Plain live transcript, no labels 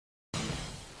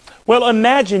Well,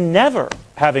 imagine never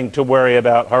having to worry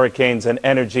about hurricanes and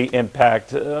energy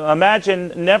impact.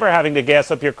 Imagine never having to gas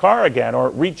up your car again or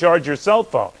recharge your cell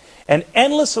phone. An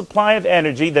endless supply of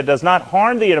energy that does not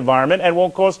harm the environment and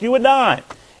won't cost you a dime.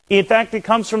 In fact, it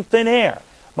comes from thin air.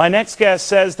 My next guest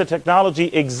says the technology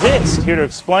exists. Here to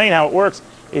explain how it works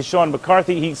is Sean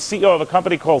McCarthy. He's CEO of a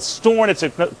company called Storn. It's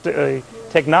a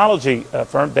technology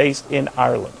firm based in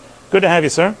Ireland. Good to have you,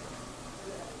 sir.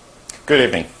 Good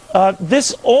evening.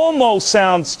 This almost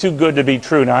sounds too good to be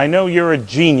true. Now, I know you're a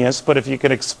genius, but if you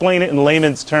could explain it in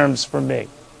layman's terms for me.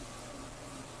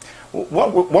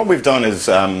 What we've done is,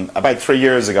 about 3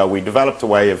 years ago, we developed a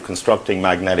way of constructing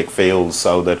magnetic fields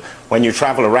so that when you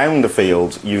travel around the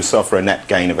field, you suffer a net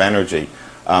gain of energy.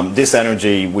 This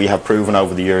energy, we have proven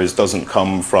over the years, doesn't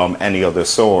come from any other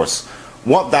source.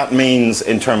 What that means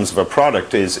in terms of a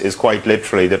product is quite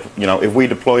literally that, you know, if we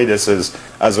deploy this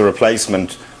as a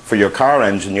replacement for your car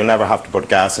engine, you'll never have to put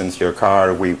gas into your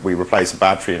car. We replace a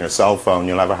battery in your cell phone,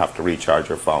 you'll never have to recharge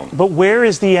your phone. But where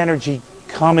is the energy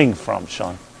coming from,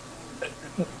 Sean?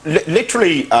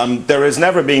 Literally, there has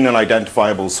never been an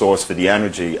identifiable source for the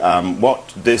energy.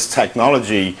 What this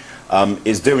technology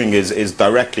is doing is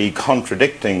directly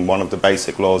contradicting one of the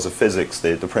basic laws of physics,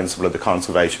 the principle of the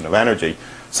conservation of energy.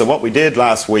 So what we did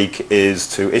last week is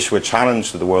to issue a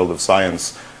challenge to the world of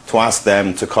science, to ask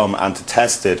them to come and to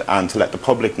test it and to let the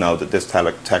public know that this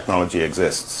technology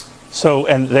exists. So,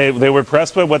 and they were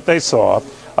impressed by what they saw.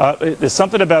 There's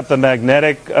something about the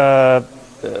magnetic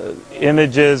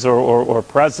images or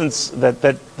presence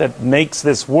that makes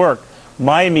this work.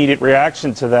 My immediate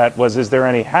reaction to that was, is there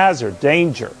any hazard,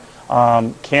 danger,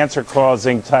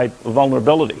 cancer-causing type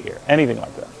vulnerability here, anything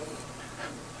like that?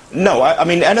 No, I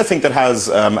mean anything that has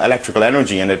electrical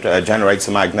energy in it generates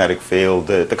a magnetic field.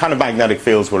 The kind of magnetic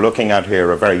fields we're looking at here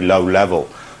are very low level,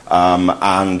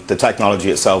 and the technology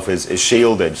itself is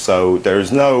shielded, so there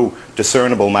is no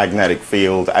discernible magnetic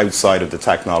field outside of the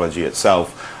technology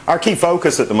itself. Our key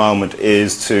focus at the moment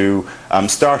is to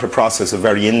start a process of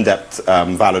very in-depth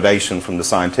validation from the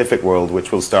scientific world,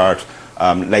 which will start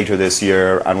later this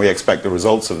year, and we expect the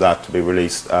results of that to be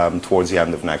released towards the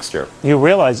end of next year. You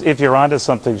realize if you're onto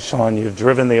something, Sean, you've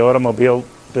driven the automobile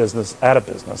business out of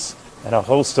business and a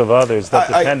host of others that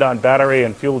depend on battery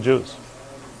and fuel juice.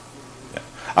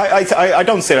 I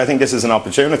don't see it. I think this is an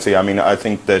opportunity. I mean, I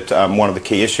think that one of the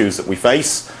key issues that we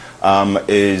face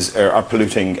are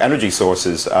polluting energy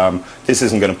sources. This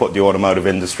isn't going to put the automotive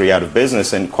industry out of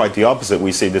business, and quite the opposite.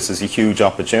 We see this as a huge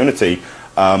opportunity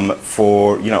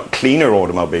for, you know, cleaner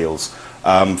automobiles,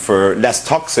 for less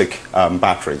toxic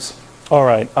batteries. All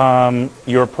right.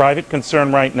 You're a private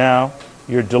concern right now.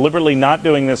 You're deliberately not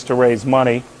doing this to raise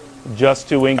money, just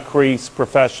to increase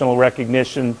professional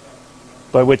recognition,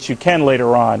 by which you can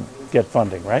later on get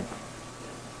funding, right?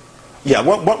 Yeah,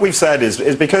 what we've said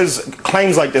is because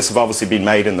claims like this have obviously been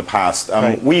made in the past,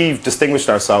 right. We've distinguished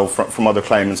ourselves from other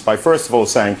claimants by first of all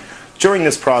saying, during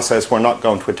this process we're not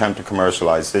going to attempt to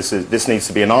commercialize. This needs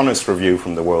to be an honest review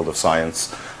from the world of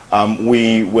science.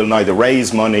 We will neither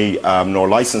raise money nor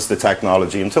license the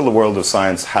technology until the world of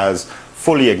science has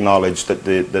fully acknowledged that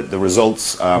the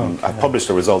results, have published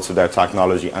the results of their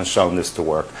technology and shown this to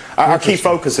work. Our key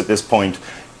focus at this point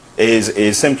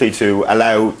is simply to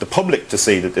allow the public to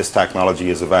see that this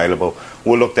technology is available.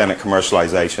 We'll look then at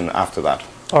commercialization after that.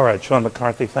 All right, Sean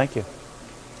McCarthy, thank you.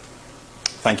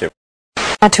 Thank you.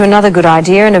 To another good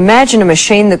idea, and imagine a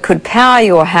machine that could power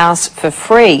your house for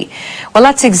free. Well,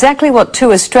 that's exactly what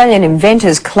two Australian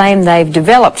inventors claim they've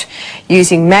developed.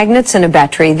 Using magnets and a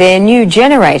battery, their new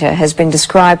generator has been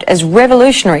described as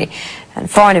revolutionary,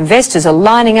 and foreign investors are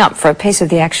lining up for a piece of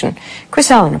the action. Chris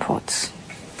Allen reports.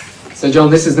 So, John,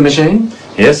 this is the machine?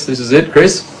 Yes, this is it,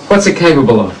 Chris. What's it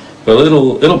capable of? Well,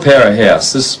 it'll power a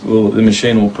house. The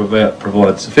machine will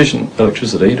provide sufficient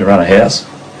electricity to run a house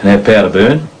and have power to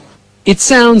burn. It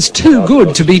sounds too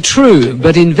good to be true,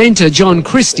 but inventor John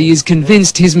Christie is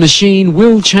convinced his machine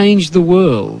will change the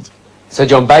world. So,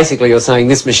 John, basically you're saying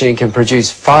this machine can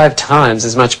produce 5 times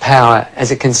as much power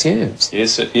as it consumes?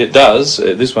 Yes, it does.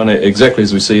 This one, exactly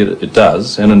as we see it, it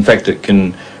does. And in fact, it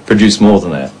can produce more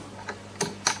than that.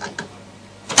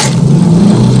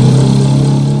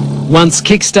 Once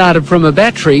kick-started from a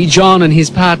battery, John and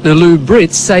his partner Lou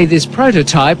Britz say this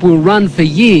prototype will run for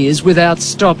years without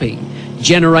stopping,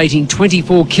 generating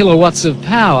 24 kilowatts of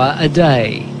power a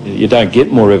day. You don't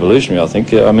get more revolutionary, I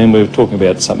think. I mean, we're talking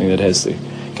about something that has the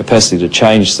capacity to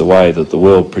change the way that the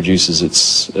world produces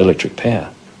its electric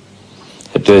power.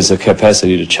 It has the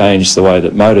capacity to change the way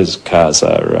that cars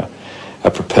are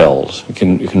propelled. It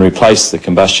can replace the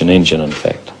combustion engine, in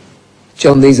fact.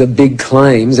 John, these are big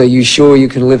claims. Are you sure you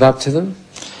can live up to them?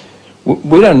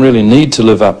 We don't really need to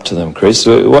live up to them, Chris.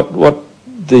 What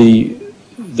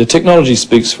the technology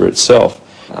speaks for itself.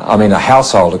 I mean, a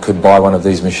householder could buy one of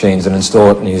these machines and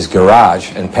install it in his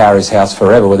garage and power his house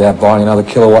forever without buying another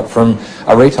kilowatt from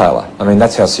a retailer. I mean,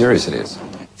 that's how serious it is.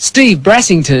 Steve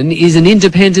Brassington is an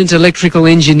independent electrical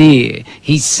engineer.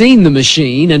 He's seen the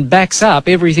machine and backs up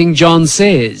everything John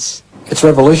says. It's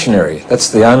revolutionary. That's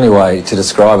the only way to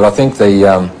describe it. I think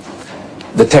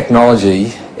the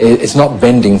technology, it's not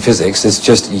bending physics, it's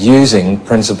just using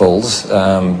principles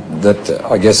that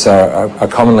I guess are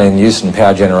commonly in use in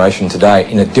power generation today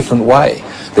in a different way.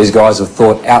 These guys have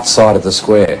thought outside of the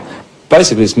square.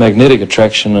 Basically, it's magnetic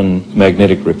attraction and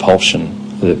magnetic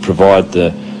repulsion that provide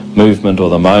the movement or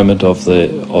the moment of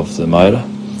the motor.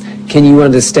 Can you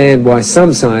understand why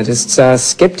some scientists are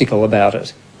sceptical about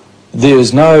it? There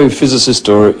is no physicist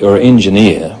or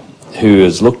engineer who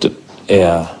has looked at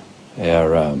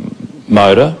our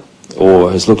motor or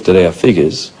has looked at our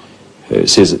figures who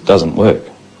says it doesn't work.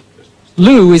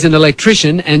 Lou is an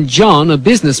electrician and John a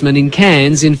businessman in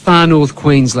Cairns in far north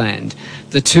Queensland.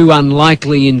 The two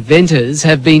unlikely inventors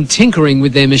have been tinkering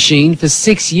with their machine for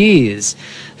 6 years.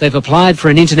 They've applied for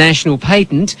an international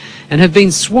patent and have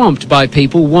been swamped by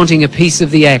people wanting a piece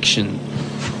of the action.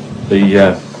 These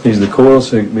are the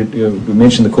coils. We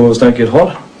mentioned the coils don't get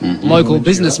hot. Local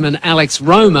businessman Alex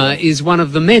Roma is one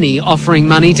of the many offering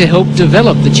money to help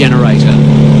develop the generator.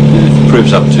 If it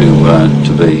proves up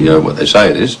to be what they say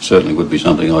it is, it certainly would be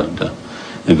something I'd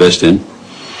invest in.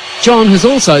 John has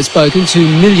also spoken to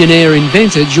millionaire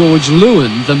inventor George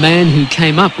Lewin, the man who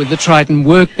came up with the Triton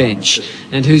workbench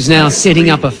and who's now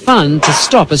setting up a fund to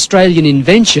stop Australian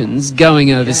inventions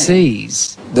going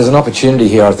overseas. There's an opportunity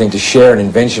here, I think, to share an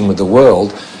invention with the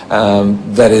world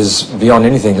that is beyond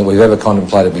anything that we've ever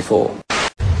contemplated before.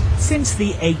 Since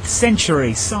the 8th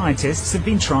century, scientists have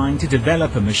been trying to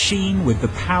develop a machine with the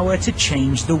power to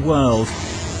change the world,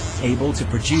 able to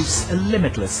produce a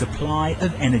limitless supply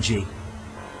of energy.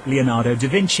 Leonardo da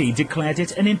Vinci declared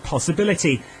it an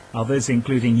impossibility. Others,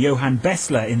 including Johann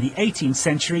Bessler in the 18th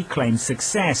century, claimed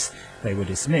success. They were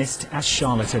dismissed as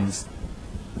charlatans.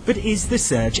 But is the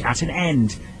search at an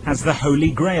end? Has the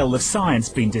holy grail of science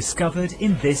been discovered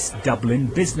in this Dublin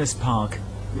business park?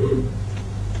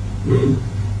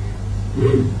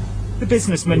 The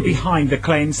businessmen behind the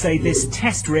claim say this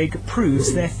test rig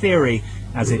proves their theory.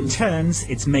 As it turns,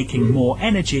 it's making more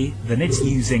energy than it's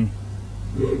using.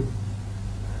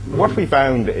 What we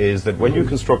found is that when you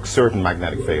construct certain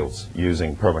magnetic fields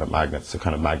using permanent magnets, the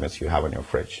kind of magnets you have in your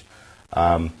fridge,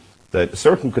 that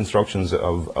certain constructions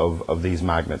of these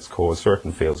magnets cause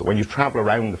certain fields. When you travel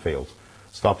around the field,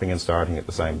 stopping and starting at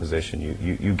the same position,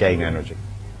 you gain energy.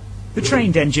 The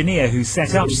trained engineer who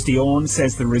set up Stiorn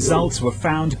says the results were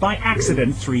found by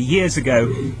accident 3 years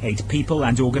ago. 8 people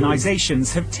and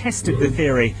organisations have tested the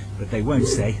theory, but they won't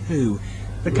say who.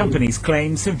 The company's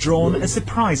claims have drawn a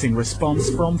surprising response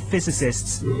from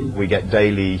physicists. We get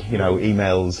daily,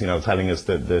 emails, telling us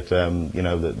that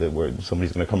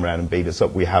somebody's going to come around and beat us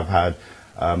up. We have had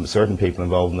certain people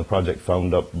involved in the project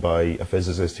phoned up by a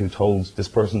physicist who told this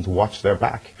person to watch their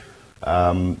back.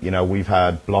 We've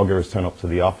had bloggers turn up to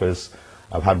the office.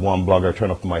 I've had one blogger turn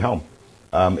up to my home.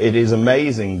 It is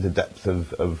amazing the depth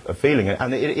of feeling,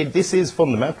 and this is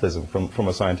fundamentalism from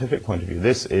a scientific point of view.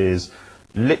 This is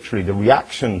literally the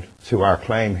reaction to our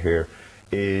claim here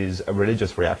is a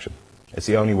religious reaction. It's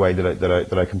the only way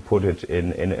that I can put it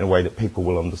in a way that people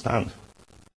will understand.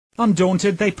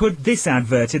 Undaunted, they put this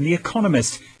advert in The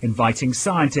Economist, inviting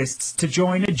scientists to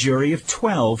join a jury of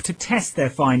 12 to test their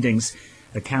findings.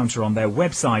 The counter on their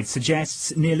website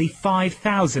suggests nearly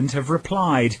 5,000 have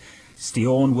replied.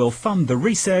 Stiorn will fund the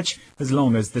research as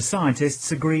long as the scientists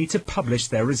agree to publish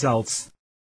their results.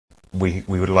 We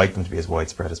would like them to be as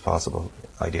widespread as possible,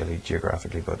 ideally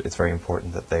geographically, but it's very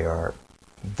important that they are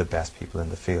the best people in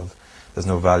the field. There's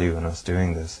no value in us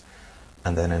doing this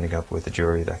and then ending up with a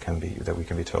jury that we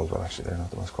can be told, well, actually they're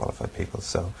not the most qualified people.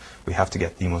 So we have to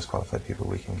get the most qualified people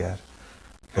we can get.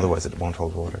 Otherwise it won't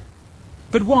hold water.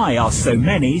 But why are so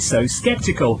many so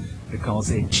sceptical? Because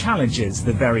it challenges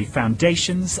the very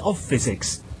foundations of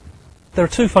physics. There are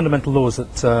 2 fundamental laws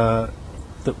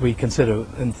that we consider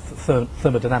in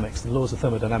thermodynamics, the laws of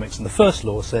thermodynamics. And the first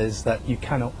law says that you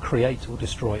cannot create or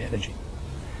destroy energy.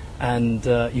 And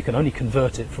you can only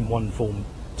convert it from one form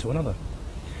to another.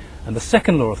 And the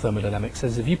second law of thermodynamics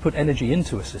says if you put energy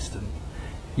into a system,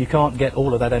 you can't get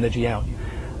all of that energy out.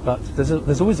 But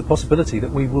there's always a possibility that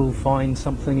we will find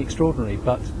something extraordinary.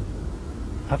 But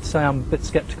I have to say I'm a bit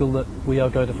sceptical that we are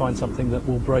going to find something that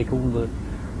will break all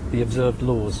the observed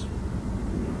laws.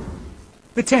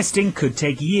 The testing could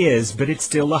take years, but it's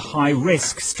still a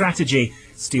high-risk strategy.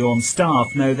 Stiorn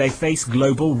staff know they face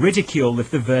global ridicule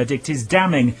if the verdict is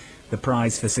damning. The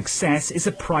prize for success is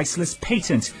a priceless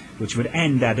patent, which would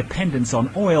end our dependence on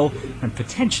oil and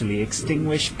potentially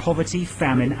extinguish poverty,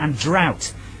 famine and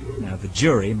drought. Now the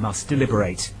jury must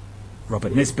deliberate.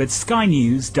 Robert Nisbet, Sky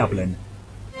News, Dublin.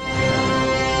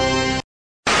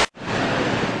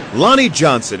 Lonnie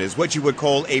Johnson is what you would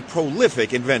call a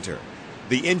prolific inventor.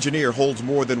 The engineer holds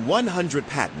more than 100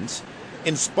 patents,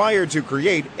 inspired to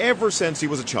create ever since he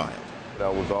was a child. I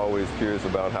was always curious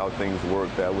about how things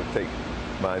worked. I would take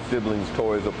my siblings'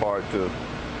 toys apart to,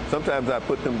 sometimes I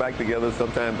put them back together,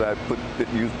 sometimes I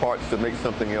use parts to make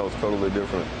something else totally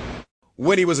different.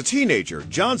 When he was a teenager,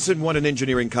 Johnson won an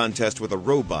engineering contest with a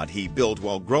robot he built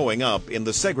while growing up in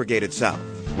the segregated South.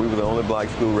 We were the only black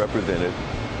school represented,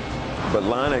 but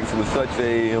Linux was such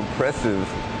an impressive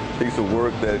piece of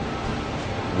work that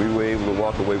we were able to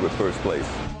walk away with first place.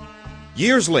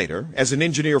 Years later, as an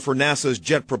engineer for NASA's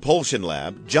Jet Propulsion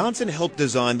Lab, Johnson helped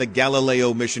design the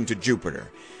Galileo mission to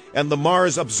Jupiter and the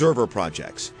Mars Observer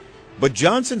projects. But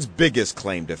Johnson's biggest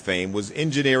claim to fame was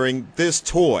engineering this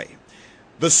toy,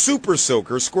 the Super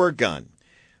Soaker squirt gun.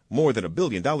 More than $1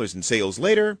 billion in sales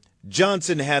later,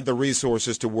 Johnson had the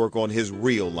resources to work on his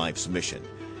real life's mission,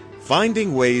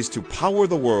 finding ways to power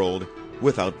the world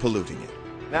without polluting it.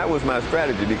 That was my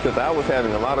strategy because I was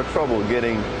having a lot of trouble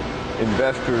getting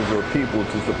investors or people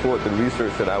to support the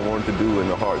research that I wanted to do in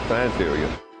the hard science area.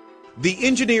 The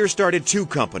engineer started 2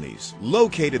 companies,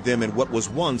 located them in what was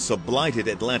once a blighted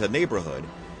Atlanta neighborhood,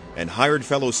 and hired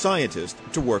fellow scientists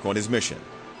to work on his mission.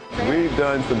 We've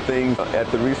done some things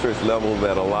at the research level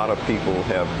that a lot of people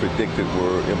have predicted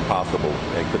were impossible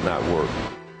and could not work.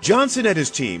 Johnson and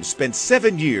his team spent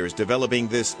 7 years developing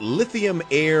this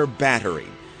lithium-air battery.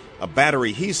 A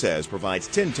battery, he says, provides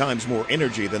 10 times more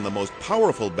energy than the most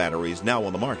powerful batteries now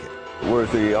on the market.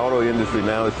 Whereas the auto industry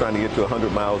now is trying to get to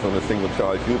 100 miles on a single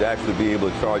charge, you'd actually be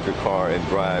able to charge your car and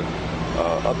drive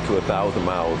up to 1,000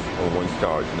 miles on one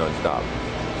charge nonstop.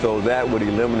 So that would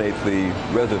eliminate the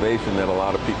reservation that a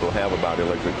lot of people have about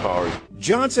electric cars.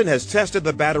 Johnson has tested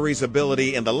the battery's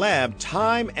ability in the lab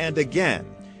time and again.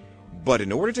 But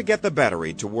in order to get the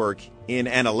battery to work in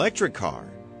an electric car,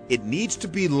 it needs to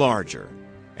be larger.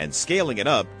 And scaling it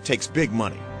up takes big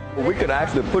money. We could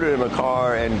actually put it in a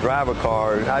car and drive a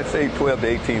car, I'd say 12 to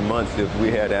 18 months if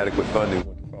we had adequate funding.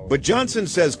 But Johnson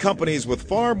says companies with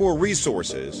far more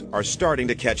resources are starting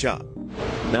to catch up.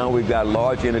 Now we've got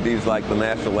large entities like the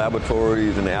National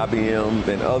Laboratories and the IBM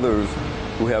and others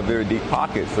who have very deep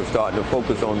pockets are starting to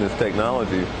focus on this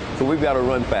technology. So we've got to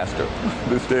run faster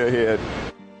to stay ahead.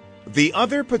 The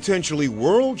other potentially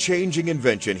world-changing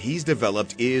invention he's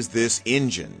developed is this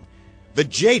engine. The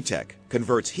J-Tech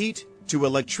converts heat to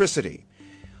electricity.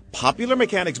 Popular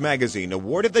Mechanics magazine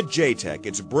awarded the J-Tech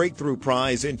its breakthrough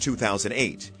prize in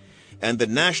 2008. And the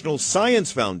National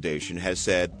Science Foundation has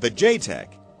said the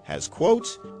J-Tech has,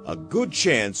 quote, a good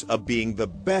chance of being the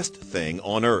best thing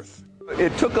on Earth.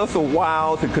 It took us a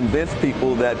while to convince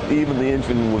people that even the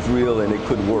engine was real and it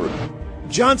could work.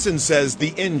 Johnson says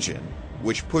the engine,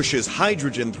 which pushes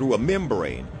hydrogen through a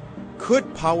membrane,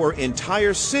 could power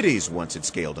entire cities once it's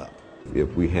scaled up.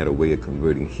 If we had a way of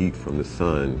converting heat from the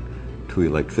sun to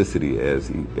electricity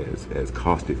as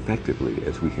cost effectively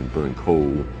as we can burn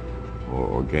coal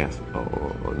or gas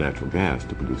or natural gas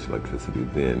to produce electricity,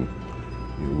 then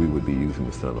we would be using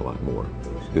the sun a lot more.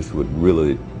 This would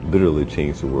really, literally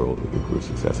change the world if we're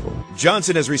successful.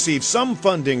 Johnson has received some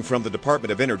funding from the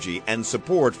Department of Energy and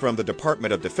support from the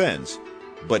Department of Defense,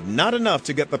 but not enough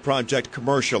to get the project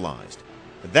commercialized.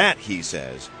 That, he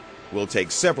says, will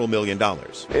take several $1 million.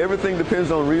 Everything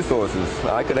depends on resources.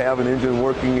 I could have an engine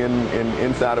working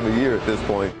inside of a year at this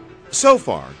point. So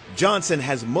far, Johnson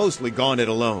has mostly gone it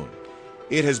alone.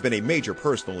 It has been a major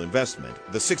personal investment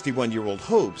the 61-year-old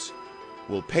hopes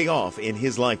will pay off in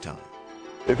his lifetime.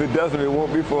 If it doesn't, it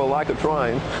won't be for a lack of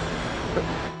trying.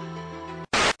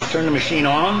 Turn the machine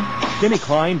on. Denny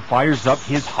Klein fires up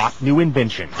his hot new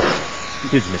invention.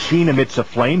 His machine emits a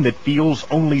flame that feels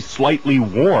only slightly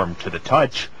warm to the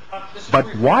touch.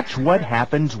 But watch what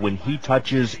happens when he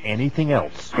touches anything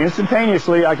else.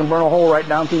 Instantaneously, I can burn a hole right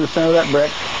down through the center of that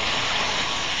brick.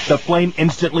 The flame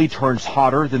instantly turns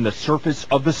hotter than the surface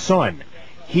of the sun.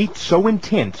 Heat so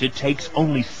intense it takes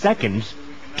only seconds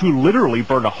to literally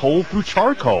burn a hole through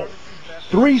charcoal.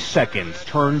 3 seconds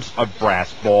turns a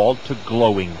brass ball to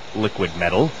glowing liquid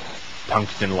metal.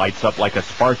 Tungsten lights up like a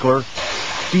sparkler.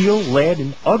 Steel, lead,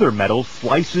 and other metals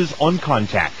slices on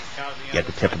contact. Yet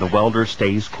the tip of the welder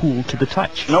stays cool to the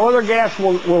touch. No other gas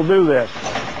will do this.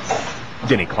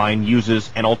 Denny Klein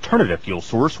uses an alternative fuel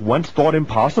source once thought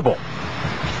impossible.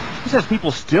 He says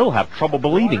people still have trouble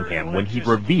believing him when he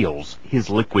reveals his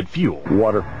liquid fuel.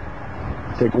 Water.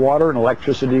 Take water and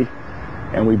electricity,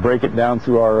 and we break it down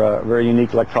through our very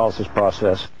unique electrolysis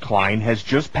process. Klein has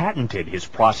just patented his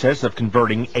process of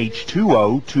converting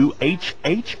H2O to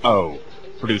HHO,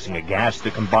 producing a gas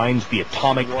that combines the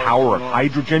atomic power of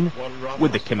hydrogen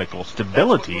with the chemical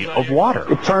stability of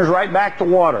water. It turns right back to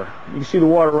water. You can see the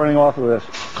water running off of this.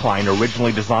 Klein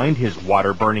originally designed his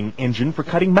water-burning engine for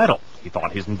cutting metal. He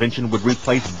thought his invention would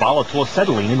replace volatile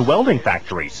acetylene in welding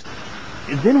factories.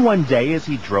 Then one day, as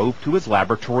he drove to his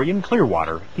laboratory in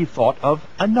Clearwater, he thought of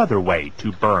another way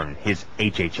to burn his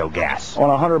HHO gas. On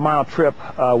a 100-mile trip,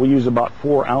 we use about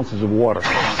 4 ounces of water.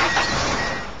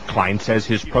 Klein says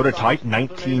his prototype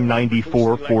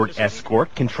 1994 Ford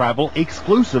Escort can travel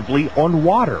exclusively on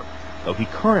water, though he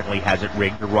currently has it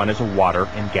rigged to run as a water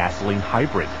and gasoline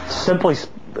hybrid. Simply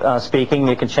speaking,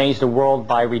 it can change the world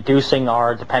by reducing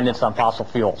our dependence on fossil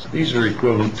fuels. These are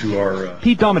equivalent to our...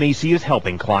 Pete Dominici is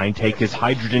helping Klein take his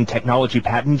hydrogen technology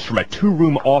patents from a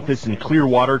 2-room office in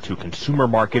Clearwater to consumer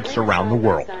markets around the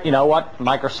world. You know what?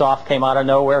 Microsoft came out of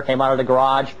nowhere, came out of the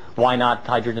garage. Why not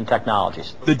hydrogen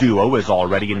technologies? The duo is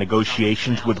already in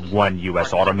negotiations with one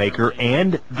U.S. automaker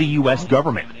and the U.S.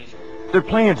 government. Their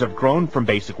plans have grown from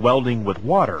basic welding with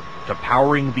water to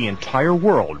powering the entire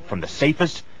world from the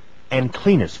safest and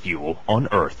cleanest fuel on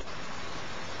Earth.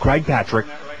 Craig Patrick,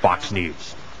 Fox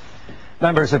News.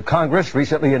 Members of Congress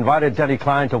recently invited Denny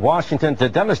Klein to Washington to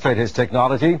demonstrate his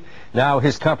technology. Now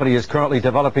his company is currently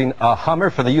developing a Hummer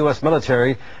for the U.S.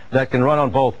 military that can run on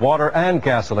both water and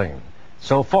gasoline.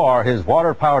 So far, his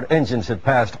water-powered engines have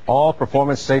passed all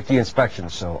performance safety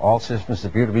inspections, so all systems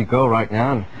appear to be go right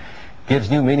now, and gives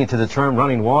new meaning to the term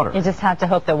running water. You just have to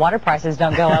hope that water prices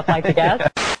don't go up like the gas.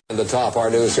 The top, our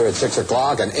news here at 6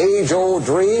 o'clock, an age-old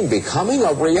dream becoming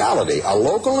a reality. A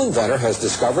local inventor has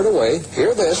discovered a way,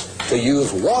 hear this, to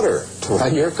use water to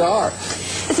run your car.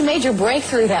 It's a major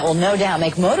breakthrough that will no doubt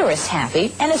make motorists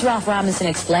happy. And as Ralph Robinson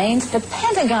explains, the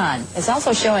Pentagon is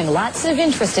also showing lots of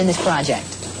interest in this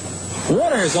project.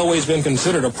 Water has always been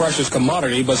considered a precious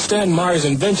commodity, but Stan Meyer's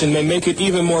invention may make it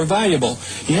even more valuable.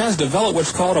 He has developed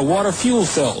what's called a water fuel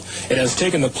cell. It has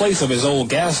taken the place of his old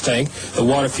gas tank. The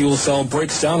water fuel cell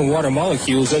breaks down water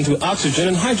molecules into oxygen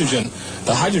and hydrogen.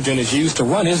 The hydrogen is used to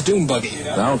run his dune buggy.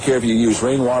 I don't care if you use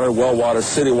rainwater, well water,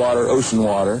 city water, ocean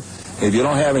water. If you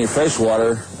don't have any fresh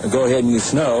water, go ahead and use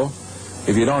snow.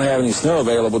 If you don't have any snow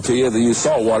available to you, then use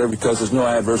salt water because there's no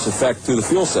adverse effect to the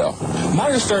fuel cell.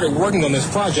 Meyer started working on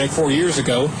this project 4 years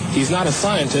ago. He's not a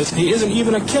scientist. He isn't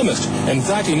even a chemist. In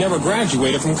fact, he never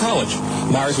graduated from college.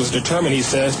 Myers was determined, he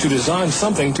says, to design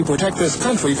something to protect this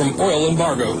country from oil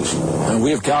embargoes. And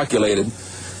we have calculated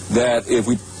that if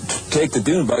we take the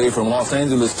dune buggy from Los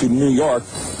Angeles to New York,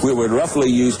 we would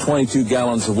roughly use 22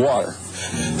 gallons of water.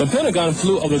 The Pentagon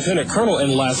flew a lieutenant colonel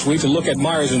in last week to look at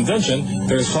Meyer's invention.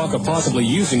 There's talk of possibly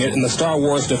using it in the Star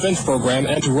Wars defense program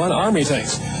and to run army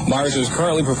tanks. Myers is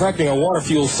currently perfecting a water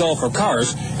fuel cell for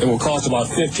cars. It will cost about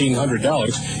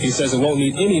 $1,500. He says it won't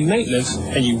need any maintenance,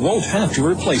 and you won't have to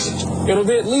replace it. It'll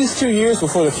be at least 2 years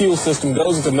before the fuel system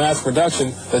goes into mass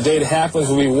production. The day it happens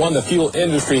will be one the fuel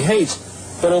industry hates,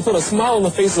 but it'll put a smile on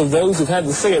the face of those who've had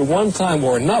to say at one time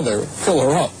or another, fill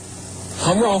her up.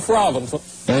 I'm Ralph Robinson.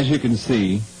 As you can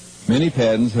see, many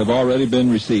patents have already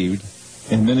been received,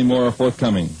 and many more are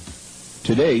forthcoming.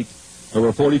 To date,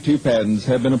 over 42 patents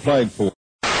have been applied for.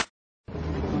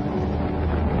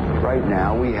 Right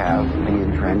now, we have the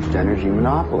entrenched energy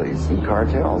monopolies and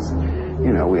cartels.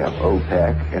 You know, we have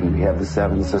OPEC, and we have the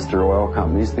 7 sister oil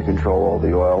companies that control all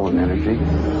the oil and energy.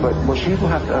 But what people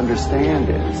have to understand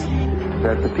is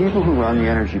that the people who run the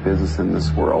energy business in this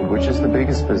world, which is the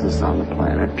biggest business on the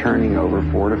planet, turning over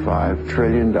 $4 to $5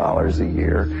 trillion a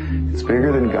year, it's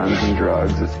bigger than guns and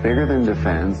drugs, it's bigger than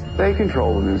defense. They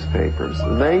control the newspapers,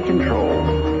 they control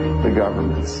the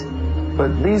governments.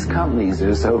 But these companies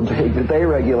are so big that they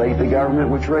regulate the government,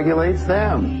 which regulates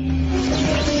them.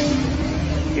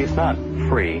 It's not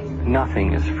free.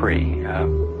 Nothing is free.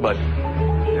 But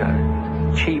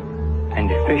cheap and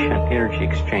efficient energy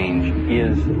exchange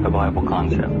is a viable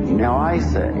concept. Now I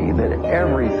say that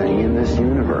everything in this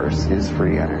universe is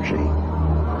free energy.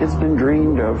 It's been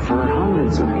dreamed of for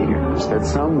hundreds of years that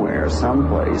somewhere,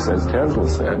 someplace, as Tesla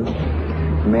said,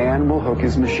 man will hook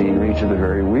his machinery to the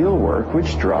very wheelwork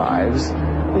which drives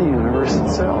the universe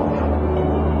itself.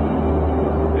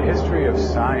 The history of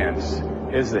science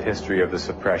is the history of the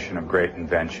suppression of great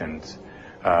inventions.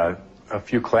 A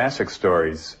few classic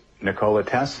stories. Nikola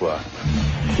Tesla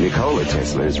Nikola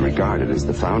Tesla is regarded as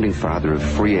the founding father of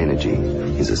free energy.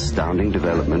 His astounding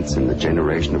developments in the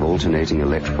generation of alternating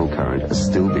electrical current are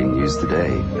still being used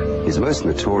today. His most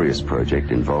notorious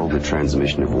project involved the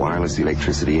transmission of wireless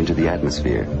electricity into the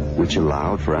atmosphere, which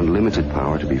allowed for unlimited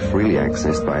power to be freely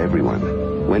accessed by everyone.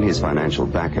 When his financial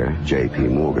backer, J.P.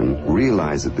 Morgan,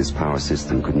 realized that this power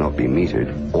system could not be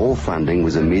metered, all funding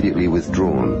was immediately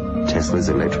withdrawn. Tesla's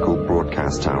electrical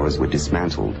broadcast towers were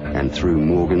dismantled, and through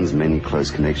Morgan's many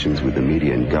close connections with the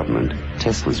media and government,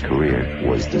 Tesla's career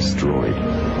was destroyed.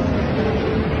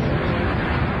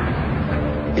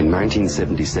 In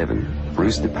 1977,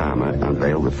 Bruce De Palma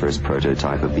unveiled the first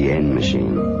prototype of the N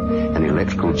machine, an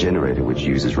electrical generator which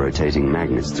uses rotating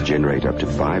magnets to generate up to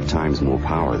 5 times more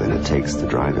power than it takes to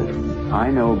drive it. I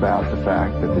know about the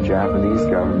fact that the Japanese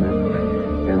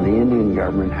government and the Indian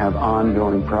government have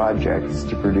ongoing projects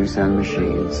to produce N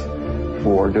machines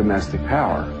for domestic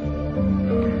power.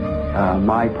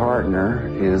 My partner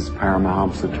is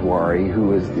Paramahamsa Tiwari,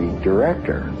 who is the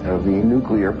director of the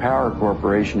Nuclear Power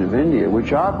Corporation of India,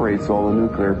 which operates all the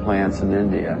nuclear plants in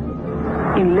India.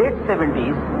 In late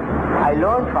 70s, I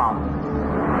learned from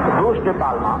Bruce De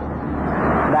Palma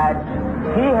that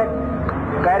he had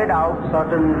carried out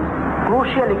certain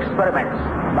crucial experiments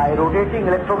by rotating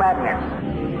electromagnets.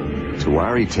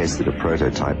 Tiwari tested a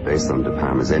prototype based on De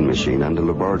Palma's N machine under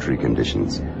laboratory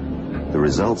conditions. The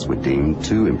results were deemed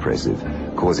too impressive,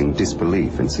 causing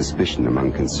disbelief and suspicion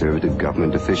among conservative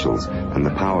government officials and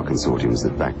the power consortiums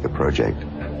that backed the project.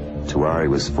 Tiwari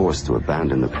was forced to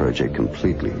abandon the project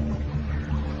completely.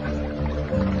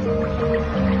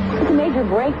 It's a major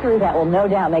breakthrough that will no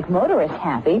doubt make motorists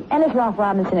happy, and as Ralph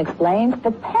Robinson explains,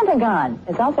 the Pentagon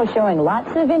is also showing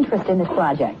lots of interest in this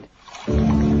project.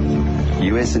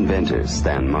 U.S. inventor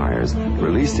Stan Myers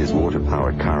released his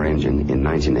water-powered car engine in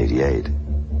 1988.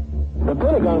 The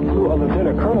Pentagon flew a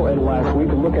lieutenant colonel in last week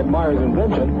to look at Myers'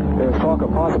 invention. There's talk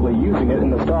of possibly using it in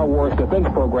the Star Wars defense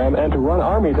program and to run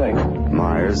Army tanks.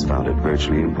 Myers found it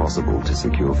virtually impossible to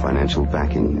secure financial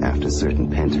backing after certain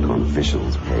Pentagon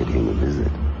officials paid him a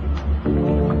visit.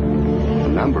 A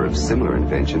number of similar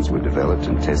inventions were developed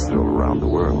and tested all around the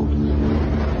world.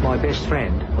 My best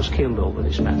friend was killed over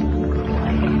this matter.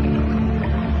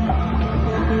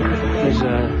 There's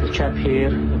a chap here,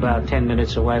 about 10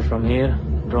 minutes away from here,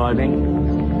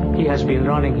 driving. He has been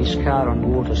running his car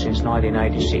on water since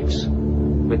 1986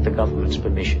 with the government's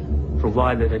permission,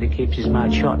 provided that he keeps his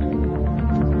mouth shut.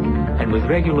 And with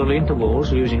regular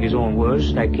intervals, using his own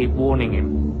words, they keep warning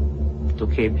him to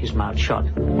keep his mouth shut.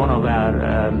 One of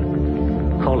our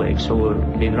colleagues who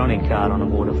have been running car on the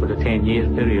water for the 10-year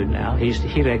period now, he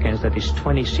reckons that it's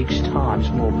 26 times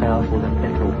more powerful than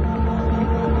petrol.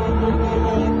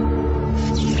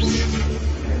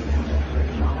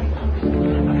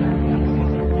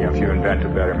 If you invent a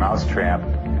better mousetrap,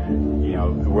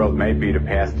 the world may beat a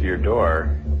path to your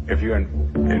door. If you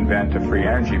invent a free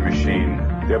energy machine,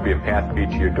 there'll be a path beat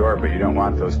to your door, but you don't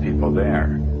want those people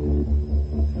there.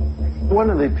 One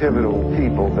of the pivotal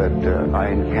people that I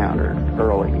encountered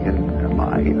early in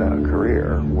my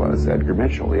career was Edgar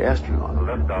Mitchell, the astronaut.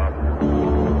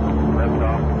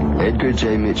 Edgar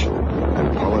J. Mitchell, an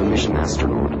Apollo mission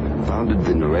astronaut, founded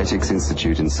the Noetics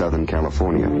Institute in Southern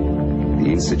California. The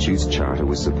Institute's charter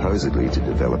was supposedly to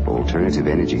develop alternative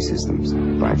energy systems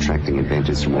by attracting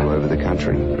inventors from all over the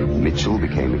country. Mitchell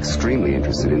became extremely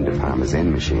interested in De Palma's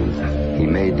N machine. He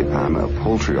made De Palma a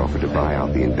paltry offer to buy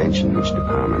out the invention, which De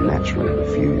Palma naturally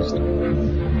refused.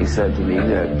 He said to me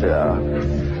that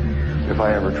if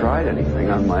I ever tried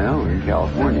anything on my own in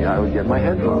California, I would get my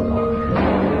head blown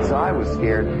off. So I was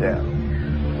scared to death.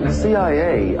 The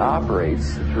CIA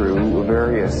operates through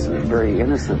various very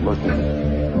innocent-looking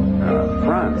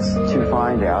fronts to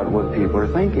find out what people are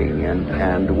thinking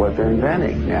and what they're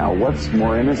inventing. Now, what's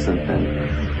more innocent than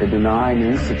a benign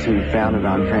institute founded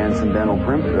on transcendental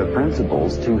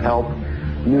principles to help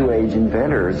New Age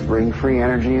inventors bring free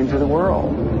energy into the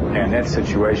world? And that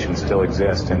situation still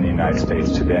exists in the United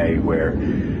States today, where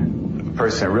a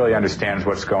person that really understands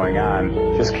what's going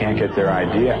on just can't get their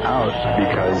idea out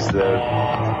because the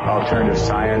alternative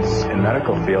science and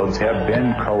medical fields have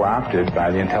been co-opted by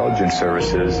the intelligence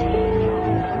services.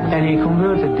 And he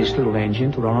converted this little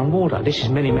engine to run on water. This is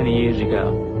many, many years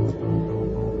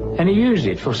ago. And he used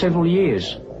it for several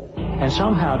years. And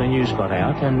somehow the news got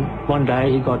out, and one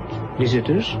day he got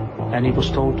visitors, and he was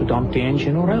told to dump the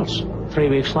engine or else. 3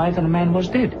 weeks later, the man was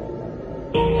dead.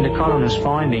 And the coroner's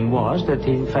finding was that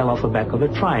he fell off the back of a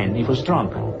train. He was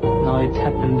drunk. Now, it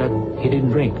happened that he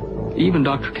didn't drink. Even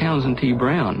Dr. Townsend T.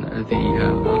 Brown, the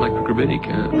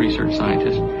electrogravitic research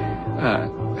scientist,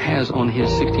 has on his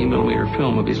 16-millimeter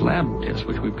film of his lab test,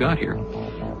 which we've got here,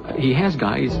 he has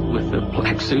guys with the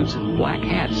black suits and black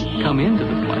hats come into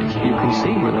the place. You can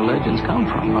see where the legends come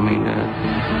from. I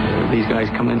mean, these guys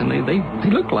come in and they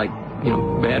look like, you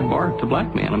know, bad Bart to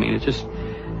black man. I mean,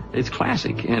 it's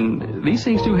classic, and these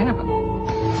things do happen.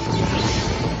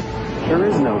 There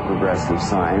is no progressive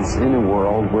science in a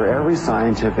world where every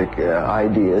scientific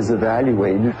idea is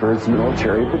evaluated for its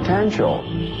military potential.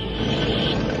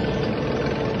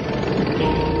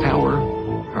 Power,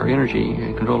 our energy,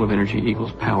 and control of energy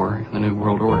equals power in the new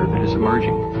world order that is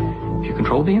emerging. If you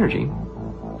control the energy,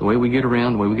 the way we get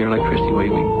around, the way we get electricity, the way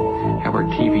we have our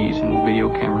TVs and video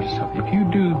cameras and stuff, if you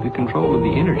do the control of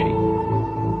the energy,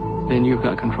 then you've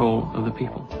got control of the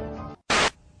people.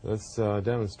 This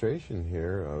demonstration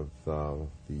here of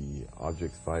the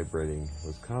objects vibrating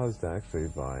was caused actually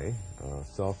by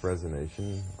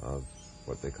self-resonation of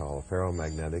what they call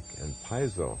ferromagnetic and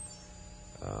piezo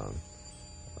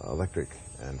electric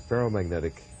and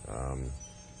ferromagnetic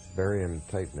barium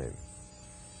titanate.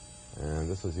 And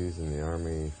this was used in the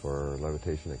Army for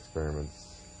levitation experiments.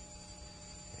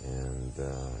 And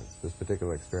this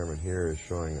particular experiment here is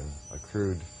showing a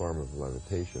crude form of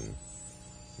levitation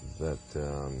that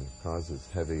causes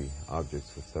heavy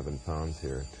objects with 7 pounds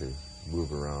here to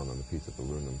move around on a piece of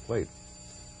aluminum plate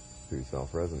through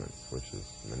self-resonance, which is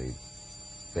many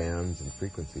bands and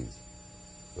frequencies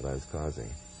that I was causing.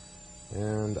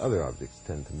 And other objects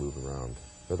tend to move around,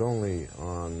 but only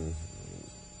on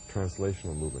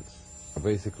translational movements.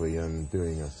 Basically, I'm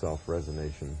doing a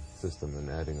self-resonation system and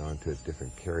adding onto it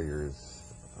different carriers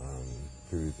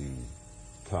through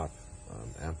the top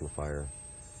amplifier,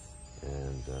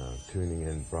 and tuning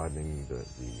in, broadening the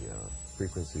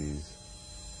frequencies,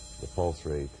 the pulse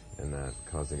rate, and that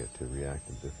causing it to react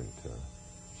in different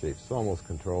shapes. So almost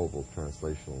controllable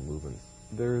translational movements.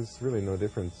 There's really no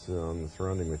difference on the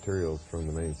surrounding materials from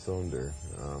the main cylinder.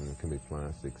 It can be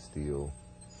plastic, steel,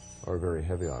 or very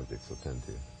heavy objects will tend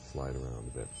to slide around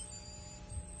a bit.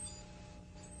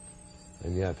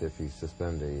 And yet, if you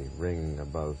suspend a ring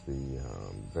above the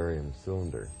barium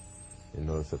cylinder, you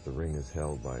notice that the ring is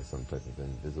held by some type of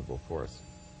invisible force.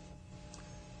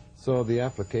 So the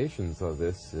applications of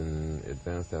this in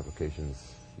advanced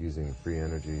applications using free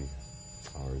energy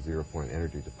or zero-point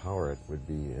energy to power it would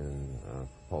be in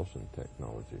propulsion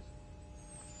technologies.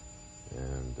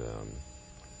 And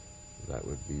that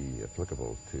would be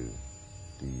applicable to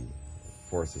the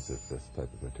forces that this type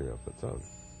of material puts out.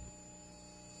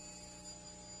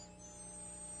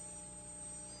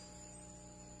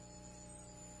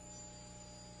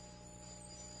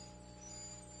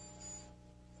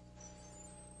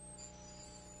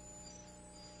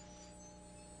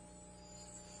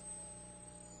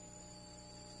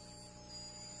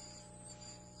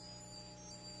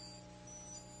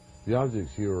 The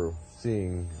objects you're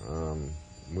seeing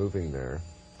moving there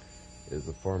is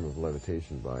a form of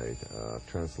levitation by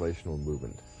translational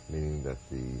movement, meaning that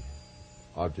the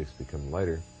objects become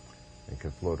lighter and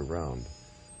can float around.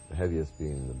 The heaviest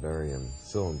being the barium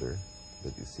cylinder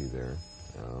that you see there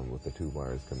with the 2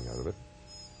 wires coming out of it.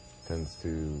 Tends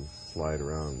to slide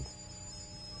around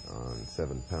on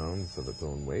 7 pounds of its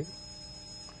own weight.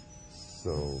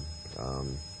 So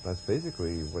that's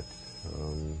basically what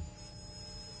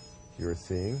you're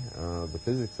seeing. The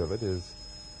physics of it is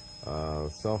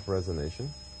self-resonation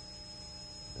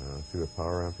through a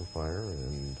power amplifier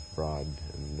and broad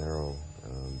and narrow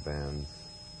bands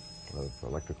of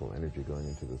electrical energy going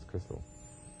into this crystal.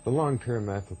 The long-term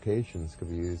applications could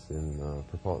be used in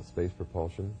space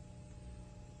propulsion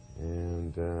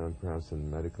and perhaps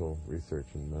in medical research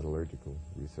and metallurgical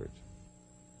research.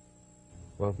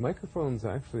 Well, if microphones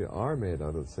actually are made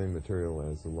out of the same material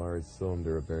as the large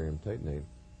cylinder of barium titanate,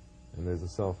 and there's a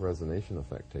self-resonation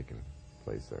effect taking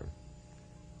place there.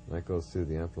 And that goes through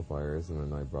the amplifiers, and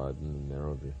then I broaden and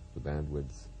narrow the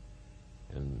bandwidths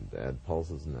and add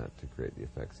pulses in that to create the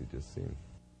effects you just seen.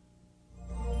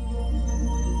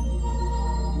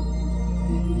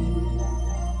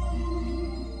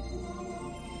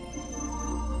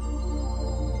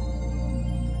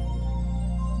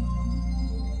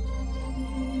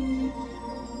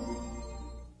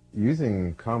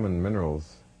 Using common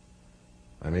minerals,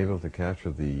 I'm able to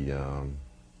capture the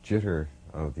jitter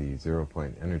of the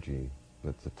zero-point energy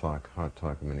that's the hot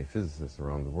talk of many physicists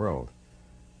around the world.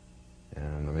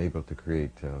 And I'm able to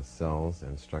create cells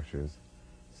and structures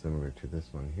similar to this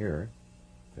one here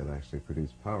that actually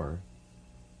produce power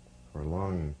for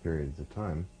long periods of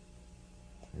time.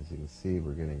 As you can see,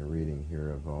 we're getting a reading here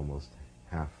of almost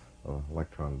half an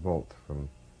electron volt from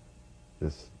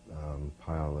this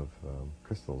pile of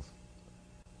crystals.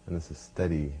 And this is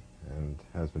steady and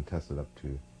has been tested up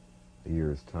to a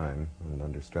year's time and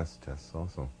under stress tests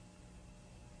also.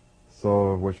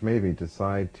 So, which made me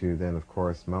decide to then, of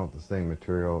course, mount the same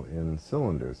material in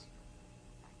cylinders.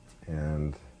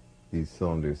 And these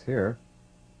cylinders here,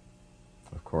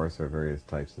 of course, are various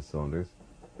types of cylinders.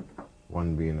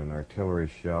 One being an artillery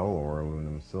shell or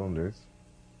aluminum cylinders.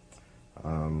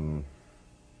 I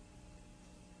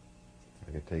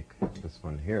could take this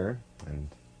one here and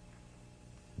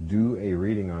do a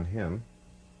reading on him.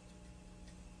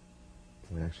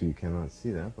 And actually, you cannot see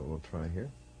that, but we'll try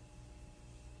here.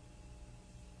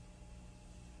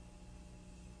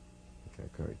 Okay,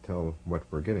 can we tell what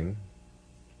we're getting?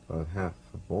 About half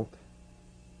a volt,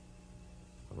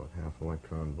 about half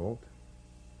electron volt.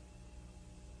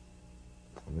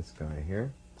 And this guy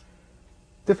here.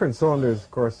 Different cylinders,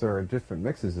 of course, there are different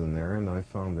mixes in there, and I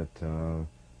found that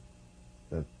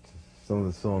that some of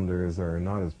the cylinders are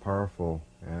not as powerful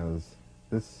as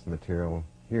this material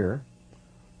here,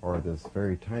 or this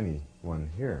very tiny one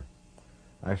here.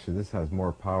 Actually, this has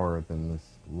more power than this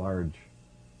large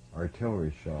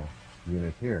artillery shell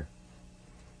unit here.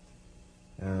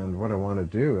 And what I want to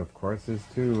do, of course, is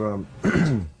to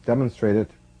demonstrate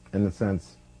it in the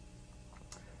sense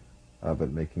of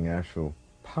it making actual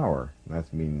power.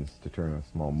 That means to turn a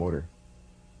small motor.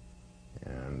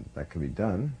 And that can be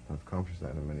done. I've accomplished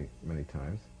that many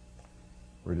times.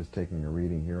 We're just taking a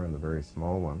reading here on the very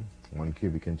small one. 1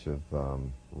 cubic inch of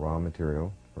raw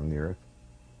material from the earth.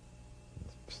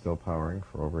 It's still powering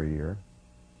for over a year.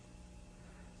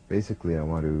 Basically, I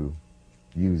want to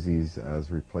use these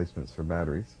as replacements for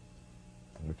batteries,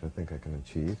 which I think I can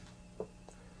achieve.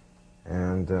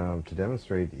 And to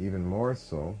demonstrate even more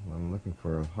so, I'm looking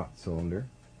for a hot cylinder,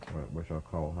 which I'll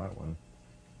call a hot one.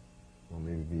 Will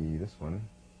maybe be this one,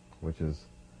 which is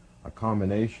a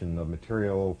combination of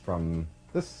material from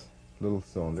this little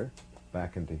cylinder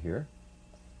back into here.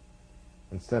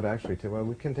 Instead, actually, well,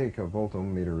 we can take a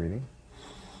voltometer reading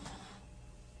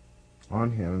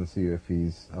on him and see if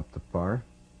he's up to par.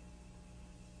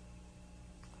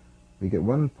 We get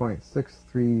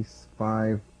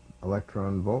 1.635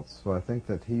 electron volts, so I think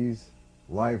that he's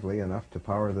lively enough to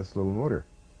power this little motor.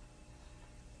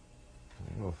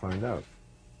 And we'll find out.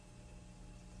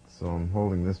 So I'm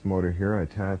holding this motor here. I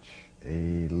attach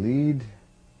a lead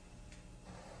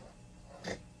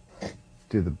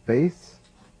to the base.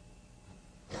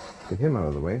 Get him out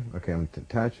of the way. Okay, I'm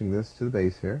attaching this to the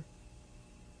base here.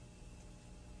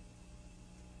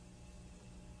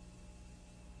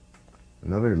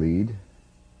 Another lead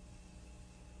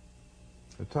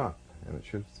to the top, and it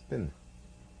should spin,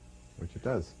 which it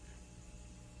does.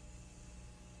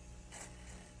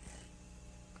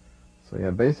 So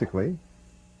yeah, basically,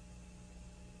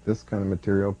 this kind of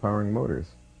material powering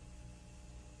motors.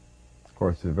 Of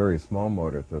course, it's a very small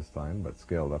motor at this time, but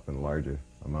scaled up in larger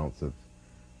amounts of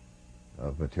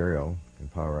material, can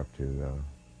power up to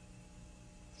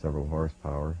several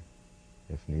horsepower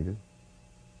if needed.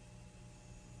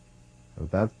 So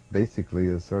that basically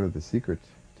is sort of the secret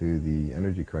to the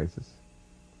energy crisis,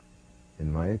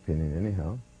 in my opinion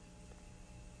anyhow.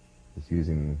 It's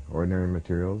using ordinary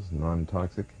materials,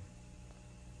 non-toxic,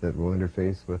 that will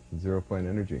interface with zero-point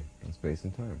energy in space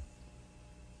and time.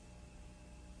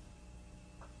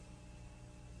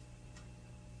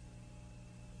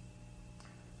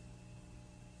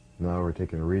 Now we're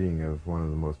taking a reading of one of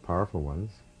the most powerful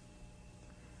ones.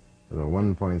 The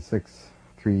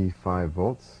 1.635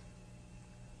 volts,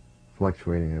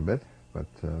 fluctuating a bit, but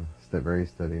very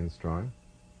steady and strong.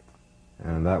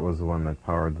 And that was the one that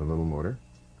powered the little motor.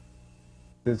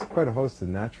 There's quite a host of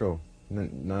natural,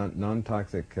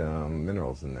 non-toxic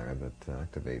minerals in there that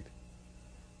activate.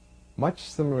 Much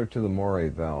similar to the Moray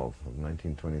valve of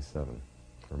 1927,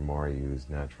 where Moray used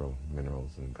natural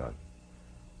minerals and got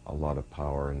a lot of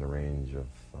power in the range of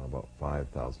about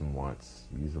 5,000 watts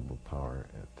usable power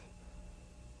at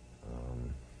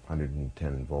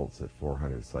 110 volts at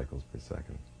 400 cycles per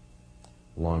second.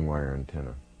 Long wire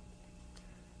antenna.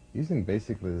 Using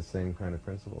basically the same kind of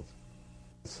principles.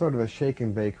 It's sort of a shake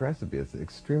and bake recipe. It's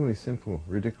extremely simple,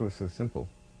 ridiculously simple.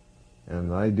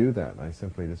 And I do that. I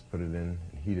simply just put it in and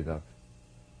heat it up,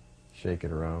 shake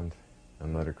it around,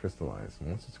 and let it crystallize. And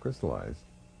once it's crystallized,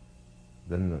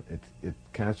 then it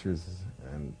captures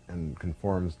and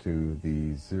conforms to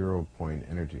the zero-point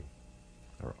energy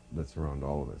that's around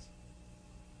all of us.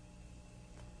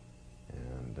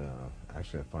 And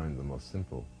actually I find the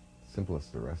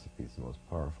simplest of recipes the most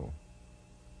powerful,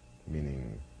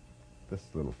 meaning this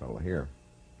little fellow here,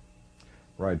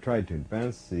 where I tried to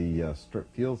advance the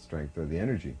field strength or the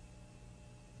energy,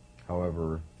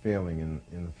 however failing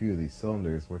in a few of these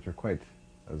cylinders, which are quite,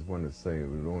 as one would say, it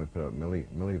would only put out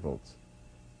millivolts.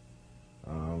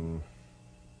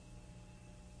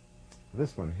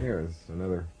 This one here is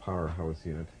another powerhouse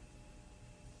unit.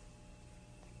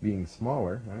 Being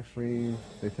smaller, actually,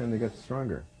 they tend to get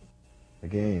stronger.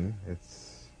 Again,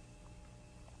 it's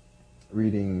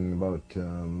reading about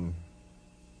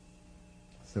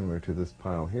similar to this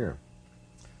pile here.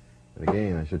 But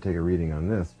again, I should take a reading on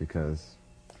this because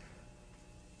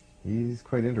he's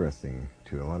quite interesting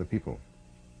to a lot of people.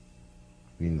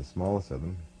 Being the smallest of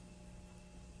them,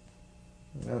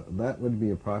 that would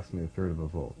be approximately 1/3 of a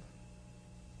volt.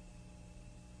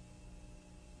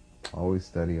 Always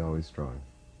steady, always strong.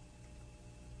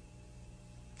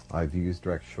 I've used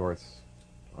direct shorts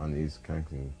on these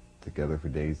connecting together for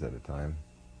days at a time,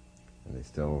 and they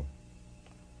still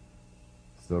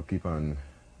keep on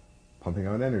pumping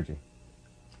out energy.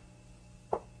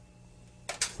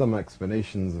 Some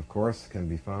explanations, of course, can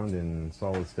be found in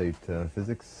solid-state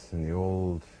physics in the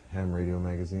old ham radio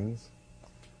magazines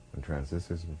when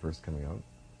transistors were first coming out,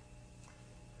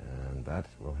 and that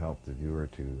will help the viewer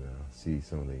to see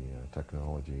some of the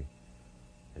technology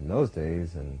in those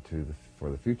days, and for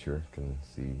the future can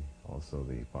see also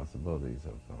the possibilities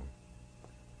of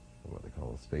what they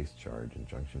call a space charge and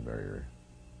junction barrier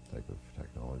type of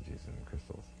technologies in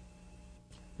crystals.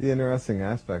 The interesting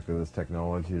aspect of this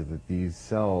technology is that these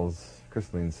cells,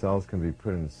 crystalline cells, can be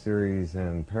put in series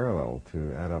and parallel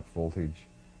to add up voltage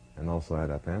and also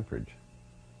add up amperage.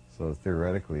 So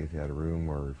theoretically, if you had a room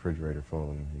or a refrigerator full of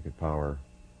them, you could power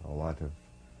a lot of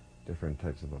different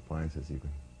types of appliances. You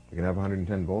can have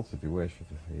 110 volts if you wish,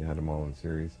 if you had them all in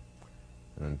series,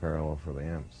 and then parallel for the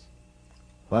amps.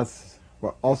 That's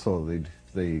well, also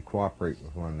they cooperate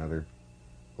with one another,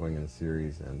 going in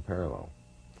series and parallel.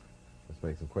 This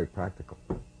makes them quite practical.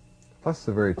 Plus,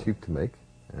 they're very cheap to make,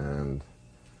 and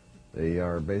they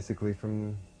are basically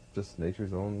from just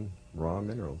nature's own raw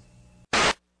minerals.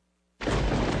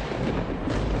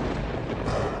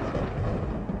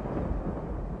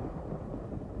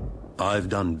 I've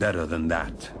done better than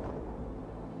that.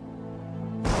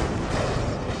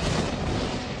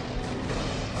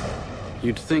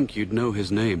 You'd think you'd know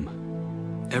his name.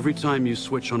 Every time you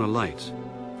switch on a light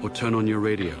or turn on your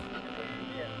radio,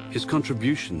 his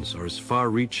contributions are as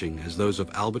far-reaching as those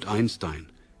of Albert Einstein,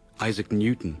 Isaac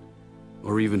Newton,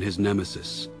 or even his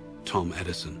nemesis, Tom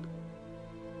Edison.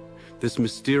 This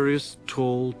mysterious,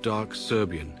 tall, dark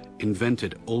Serbian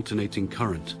invented alternating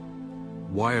current,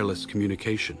 wireless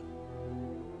communication,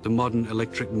 the modern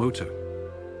electric motor,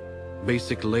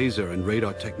 basic laser and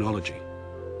radar technology,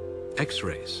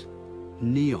 X-rays,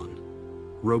 neon,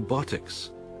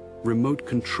 robotics, remote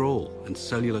control, and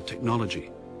cellular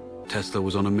technology. Tesla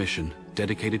was on a mission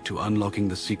dedicated to unlocking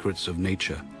the secrets of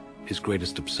nature, his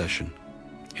greatest obsession.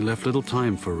 He left little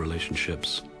time for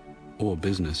relationships or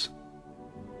business.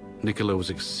 Nikola was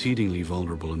exceedingly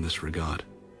vulnerable in this regard.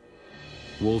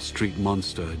 Wall Street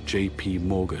monster J.P.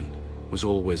 Morgan was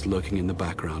always lurking in the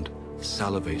background,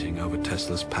 salivating over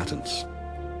Tesla's patents.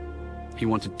 He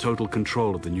wanted total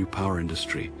control of the new power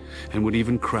industry and would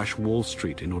even crash Wall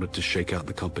Street in order to shake out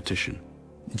the competition.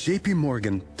 J.P.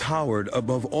 Morgan towered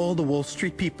above all the Wall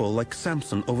Street people like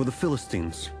Samson over the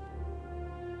Philistines.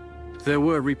 There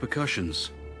were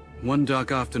repercussions. One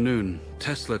dark afternoon,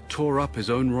 Tesla tore up his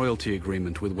own royalty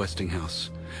agreement with Westinghouse,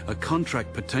 a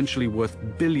contract potentially worth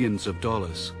billions of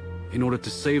dollars, in order to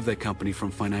save their company from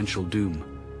financial doom.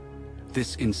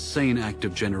 This insane act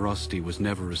of generosity was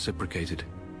never reciprocated,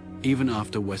 even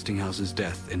after Westinghouse's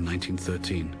death in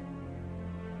 1913.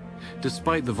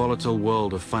 Despite the volatile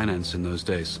world of finance in those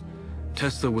days,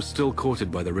 Tesla was still courted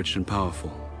by the rich and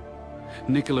powerful.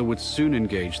 Nikola would soon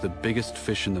engage the biggest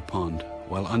fish in the pond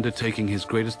while undertaking his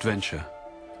greatest venture,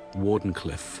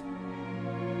 Wardenclyffe.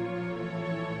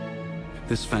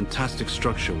 This fantastic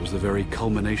structure was the very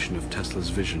culmination of Tesla's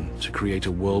vision to create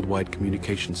a worldwide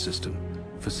communication system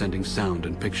for sending sound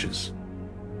and pictures.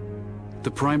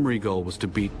 The primary goal was to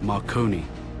beat Marconi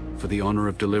for the honor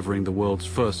of delivering the world's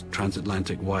first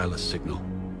transatlantic wireless signal.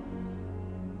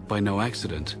 By no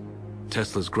accident,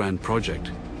 Tesla's grand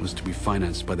project was to be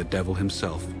financed by the devil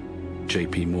himself,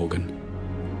 J.P. Morgan.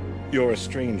 You're a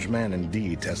strange man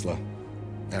indeed, Tesla.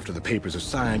 After the papers are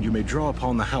signed, you may draw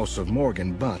upon the house of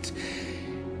Morgan, but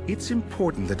it's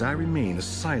important that I remain a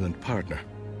silent partner.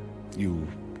 You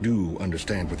do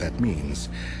understand what that means,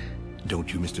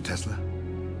 don't you, Mr. Tesla?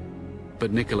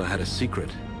 But Nikola had a secret.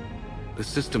 The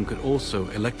system could also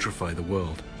electrify the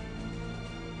world.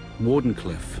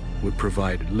 Wardenclyffe would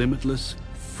provide limitless,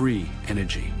 free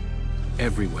energy,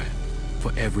 everywhere,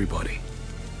 for everybody.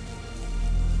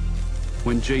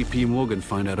 When J.P. Morgan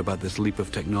found out about this leap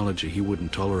of technology, he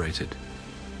wouldn't tolerate it.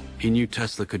 He knew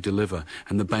Tesla could deliver,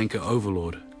 and the banker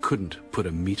overlord couldn't put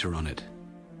a meter on it.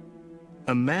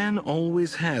 A man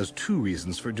always has two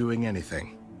reasons for doing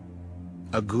anything.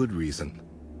 A good reason,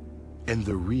 and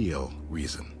the real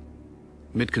reason.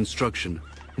 Mid-construction,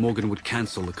 Morgan would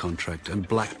cancel the contract and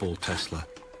blackball Tesla,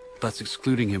 thus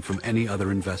excluding him from any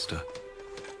other investor.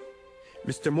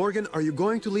 Mr. Morgan, are you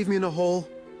going to leave me in a hole?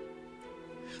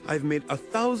 I've made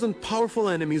 1,000 powerful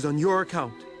enemies on your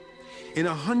account. In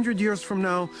 100 years from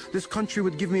now, this country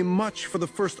would give me much for the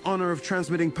first honor of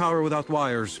transmitting power without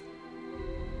wires.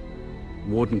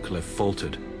 Wardenclyffe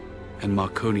faltered, and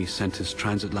Marconi sent his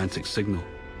transatlantic signal.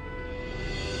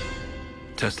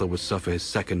 Tesla would suffer his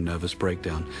second nervous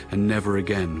breakdown, and never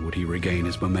again would he regain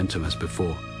his momentum as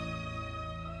before.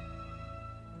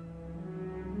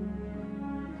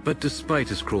 But despite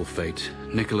his cruel fate,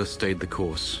 Nikola stayed the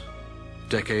course.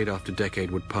 Decade after decade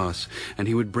would pass, and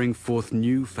he would bring forth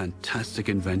new, fantastic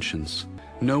inventions.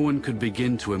 No one could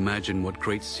begin to imagine what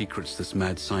great secrets this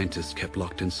mad scientist kept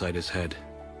locked inside his head.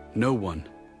 No one,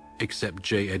 except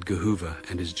J. Edgar Hoover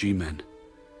and his G-men.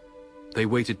 They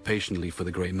waited patiently for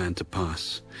the great man to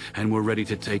pass, and were ready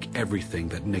to take everything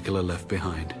that Nikola left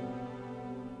behind.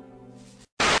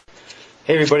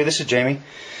 Hey everybody, this is Jamie.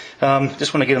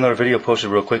 Just want to get another video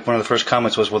posted real quick. One of the first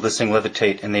comments was, will this thing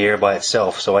levitate in the air by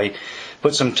itself? So I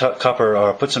put some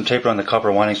tape on the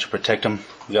copper windings to protect them.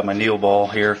 We got my Neo ball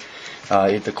here.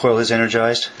 The coil is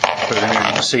energized. Put it in there,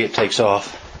 you can see it takes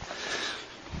off.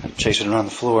 I'm chasing it around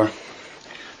the floor. I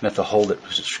have to hold it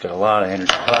because it's got a lot of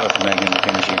energy, a lot of magnetic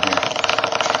energy in here.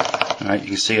 Alright, you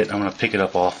can see it. I'm going to pick it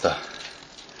up off the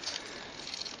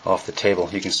table.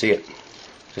 You can see it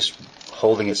just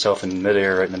holding itself in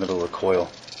midair right in the middle of the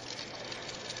coil.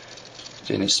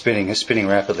 And it's spinning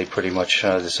rapidly, pretty much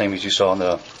the same as you saw in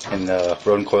the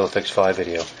Rodent Coil FX5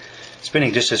 video. It's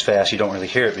spinning just as fast. You don't really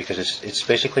hear it because it's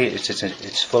basically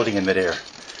it's floating in midair.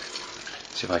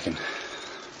 Let's see if I can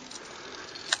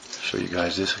show you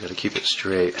guys this. I got to keep it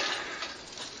straight.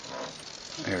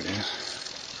 There it is.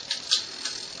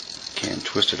 Can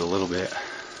twist it a little bit,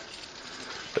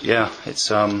 but yeah, it's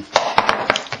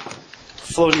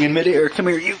floating in midair. Come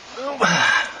here, you.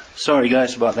 Sorry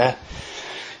guys about that.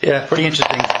 Yeah, pretty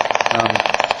interesting.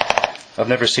 I've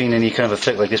never seen any kind of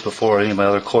effect like this before in any of my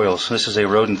other coils. This is a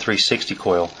Rodent 360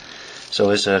 coil, so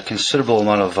there's a considerable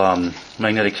amount of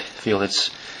magnetic field.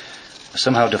 It's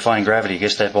somehow defying gravity. I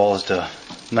guess that ball is I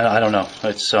don't know.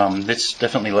 It's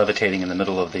definitely levitating in the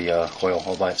middle of the coil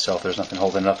all by itself. There's nothing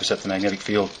holding it up except the magnetic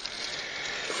field,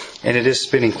 and it is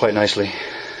spinning quite nicely,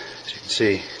 as you can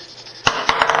see.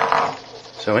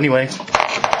 So anyway,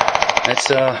 that's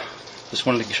just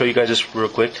wanted to show you guys this real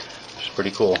quick. It's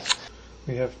pretty cool.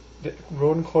 We have the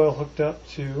Rodent coil hooked up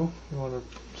to, you want to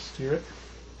steer it?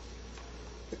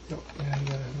 No, yeah, you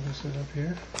gotta loosen it up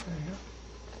here. There you go.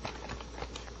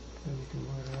 Then you can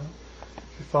move it around.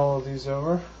 If you follow these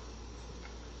over,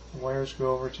 the wires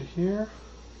go over to here,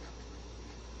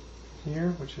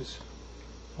 which is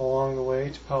along the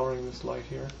way to powering this light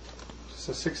here. It's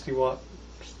a 60-watt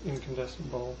incandescent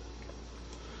bulb.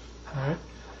 Alright.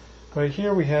 Right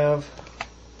here we have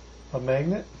a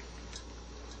magnet.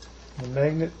 The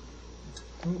magnet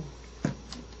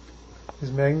is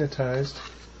magnetized.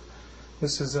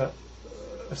 This is a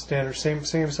standard same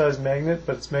size magnet,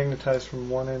 but it's magnetized from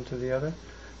one end to the other.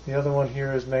 The other one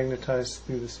here is magnetized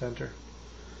through the center.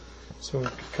 So we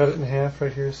cut it in half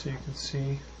right here so you can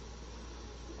see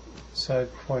the side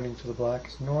pointing to the black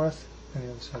is north and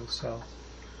the other side is south.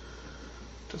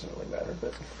 Doesn't really matter,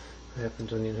 but what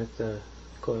happens when you hook the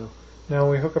coil? Now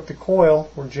when we hook up the coil,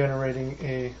 we're generating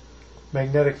a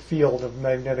magnetic field of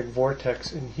magnetic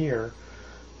vortex in here,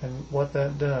 and what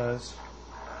that does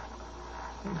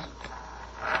is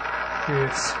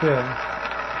create spin.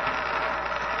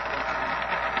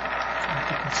 If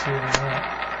you can see it or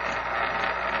not.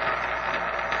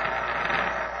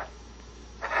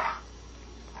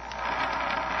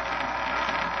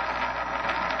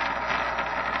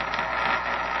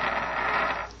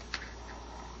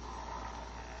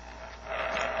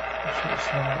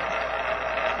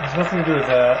 There's nothing to do with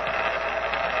that.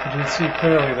 You can see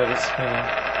clearly that it's spinning.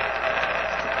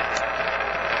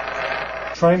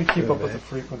 Trying to keep up with the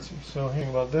frequency. So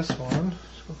hearing about this one, so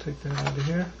we'll take that out of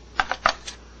here.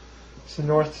 It's the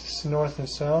north and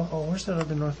south. Oh, where's that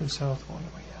other north and south one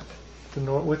we have? The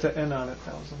north with the N on it.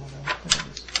 That was the one. There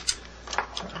it is.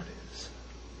 There it is.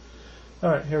 All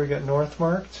right, here we got north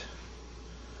marked.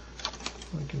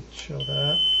 We can show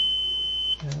that.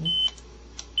 And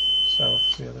south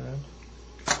is the other end.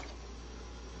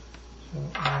 So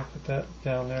I'm going to put that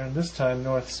down there, and this time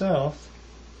north-south.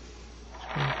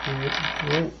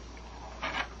 Whoa.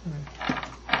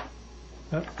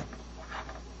 Yep.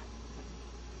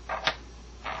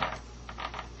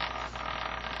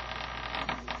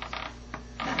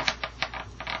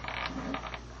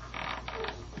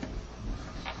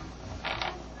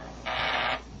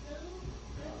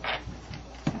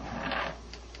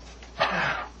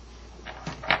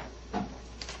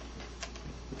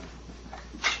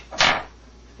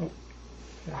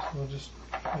 So we'll just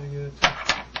try to get it to... I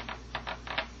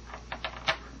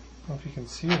don't know if you can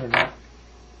see it or not.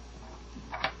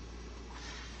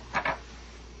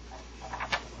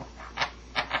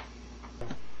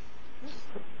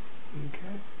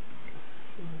 Okay.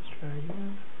 So let's try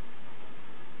again.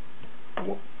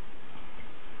 Whoa.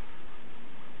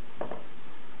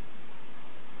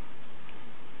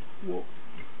 Whoa.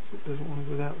 It doesn't want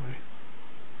to go that way.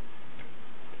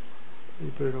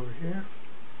 You put it over here.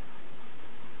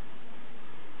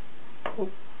 Oh.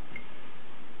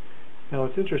 Now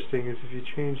what's interesting is if you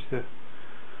change the...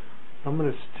 I'm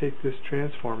going to take this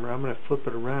transformer, I'm going to flip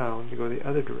it around to go the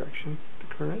other direction,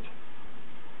 the current.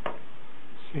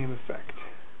 Same effect.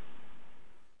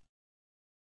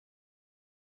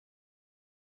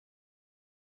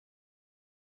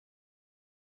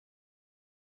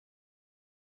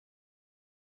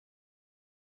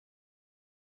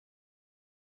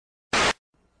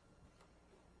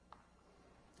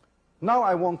 Now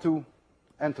I want to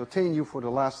entertain you for the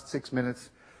last 6 minutes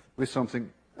with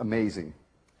something amazing,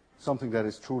 something that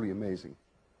is truly amazing.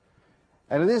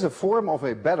 And it is a form of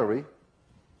a battery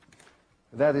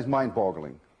that is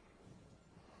mind-boggling.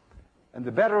 And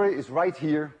the battery is right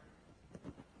here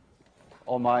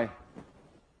on my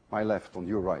left, on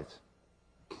your right.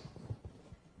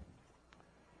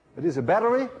 It is a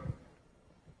battery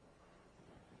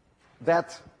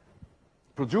that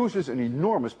produces an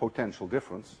enormous potential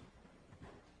difference.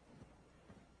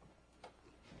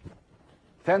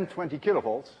 10, 20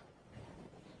 kilovolts.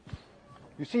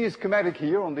 You see a schematic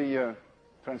here on the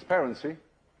transparency.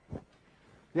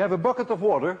 You have a bucket of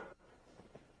water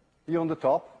here on the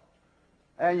top,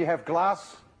 and you have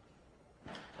glass,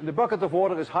 and the bucket of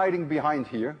water is hiding behind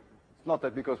here. It's not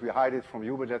that because we hide it from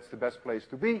you, but that's the best place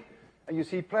to be. And you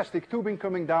see plastic tubing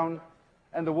coming down,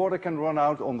 and the water can run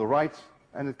out on the right,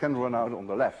 and it can run out on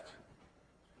the left.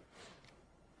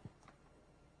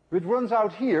 It runs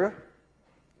out here.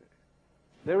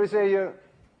 There is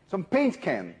some paint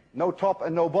can, no top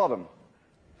and no bottom.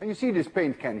 And you see this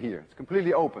paint can here. It's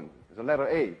completely open. There's a letter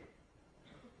A.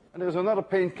 And there's another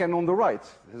paint can on the right.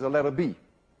 There's a letter B.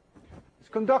 It's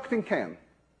a conducting can.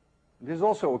 This is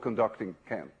also a conducting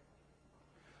can.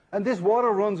 And this water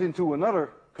runs into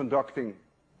another conducting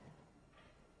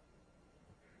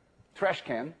trash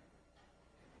can.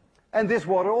 And this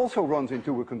water also runs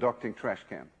into a conducting trash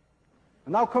can.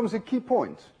 And now comes a key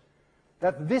point.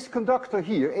 That this conductor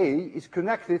here, A, is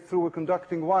connected through a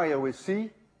conducting wire with C,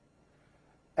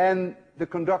 and the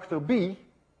conductor B,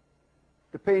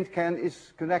 the paint can,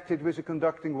 is connected with a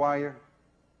conducting wire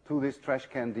to this trash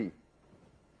can D.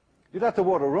 You let the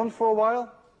water run for a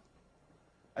while,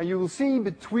 and you will see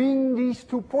between these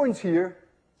 2 points here,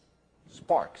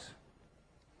 sparks.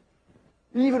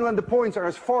 Even when the points are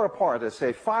as far apart as,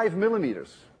 say, 5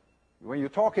 millimeters, when you're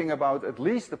talking about at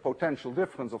least a potential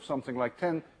difference of something like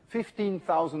 10,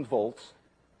 15,000 volts,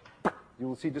 you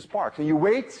will see the sparks. And you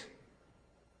wait,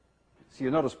 see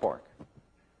another spark.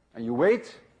 And you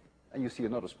wait, and you see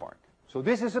another spark. So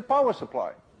this is a power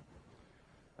supply.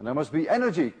 And there must be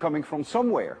energy coming from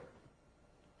somewhere.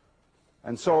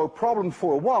 And so problem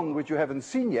 4.1, which you haven't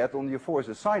seen yet on your fourth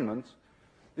assignment,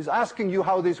 is asking you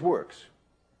how this works.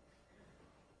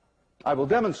 I will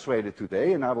demonstrate it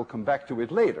today, and I will come back to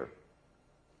it later.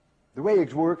 The way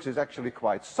it works is actually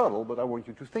quite subtle, but I want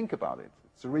you to think about it.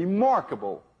 It's a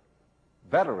remarkable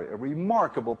battery, a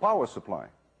remarkable power supply.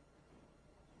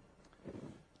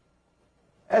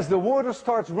 As the water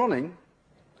starts running,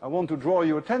 I want to draw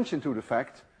your attention to the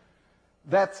fact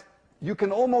that you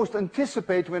can almost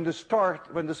anticipate when the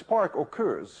spark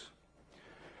occurs.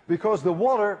 Because the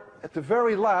water, at the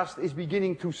very last, is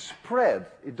beginning to spread.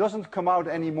 It doesn't come out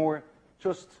anymore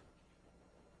just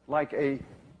like a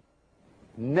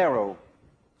narrow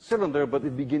cylinder, but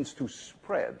it begins to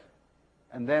spread.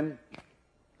 And then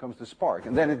comes the spark.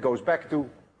 And then it goes back to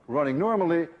running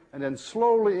normally, and then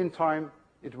slowly in time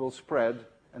it will spread,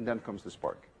 and then comes the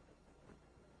spark.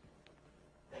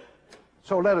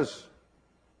 So let us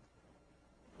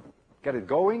get it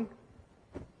going.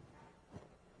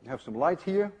 You have some light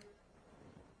here.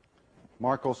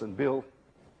 Marcos and Bill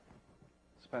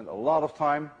spent a lot of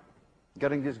time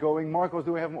getting this going. Marcos,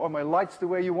 do I have all my lights the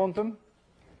way you want them?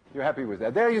 You're happy with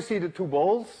that. There you see the two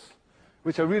balls,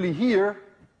 which are really here.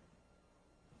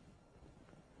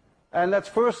 And let's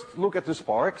first look at the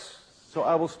sparks. So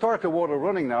I will start the water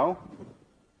running now.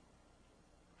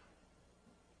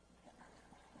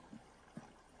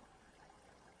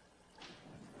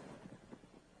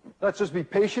 Let's just be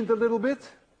patient a little bit.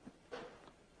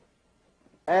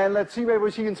 And let's see where we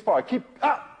see in spark. Did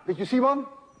you see one?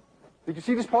 Did you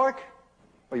see the spark?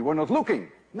 Oh, you were not looking.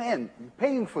 Man, you're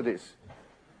paying for this.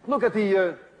 Look at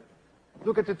the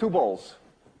Look at the two balls.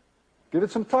 Give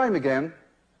it some time again.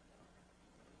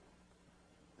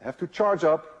 Have to charge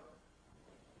up.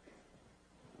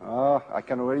 I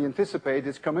can already anticipate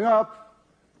it's coming up.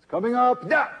 It's coming up.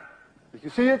 Yeah! Did you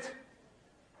see it?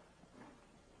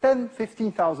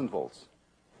 15,000 volts.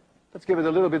 Let's give it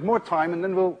a little bit more time and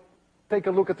then we'll take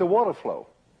a look at the water flow,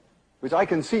 which I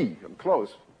can see. I'm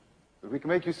close. But we can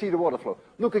make you see the water flow.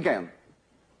 Look again.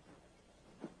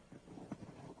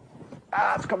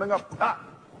 It's coming up.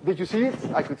 Did you see it?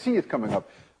 I could see it coming up.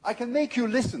 I can make you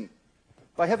listen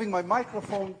by having my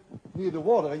microphone near the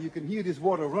water, and you can hear this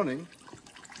water running.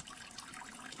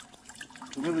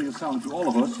 Familiar sound to all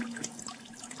of us.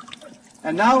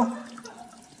 And now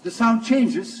the sound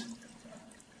changes.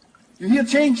 You hear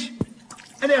change,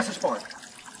 and there's a spark.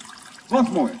 Once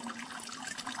more.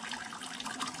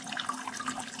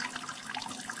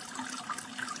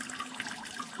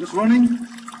 Just running.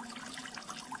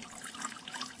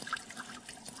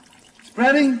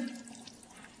 Spreading.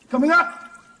 Coming up.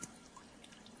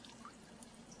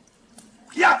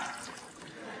 Yeah!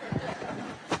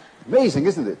 Amazing,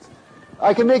 isn't it?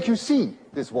 I can make you see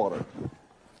this water.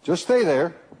 Just stay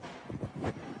there.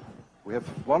 We have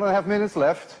 1.5 minutes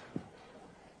left.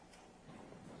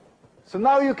 So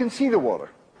now you can see the water.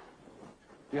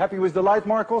 You happy with the light,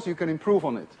 Marcos? You can improve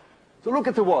on it. So look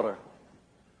at the water.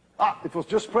 It was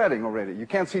just spreading already. You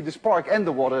can't see the spark and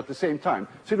the water at the same time.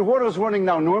 See, the water is running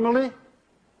now normally.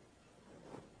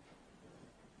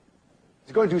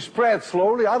 It's going to spread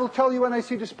slowly. I will tell you when I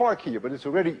see the spark here, but it's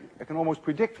already, I can almost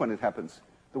predict when it happens.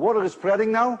 The water is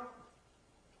spreading now.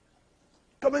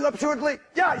 Coming up shortly.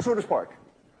 Yeah, I saw the spark.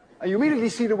 And you immediately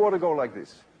see the water go like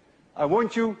this. I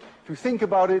want you to think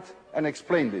about it and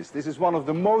explain this. This is one of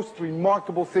the most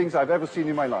remarkable things I've ever seen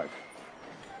in my life.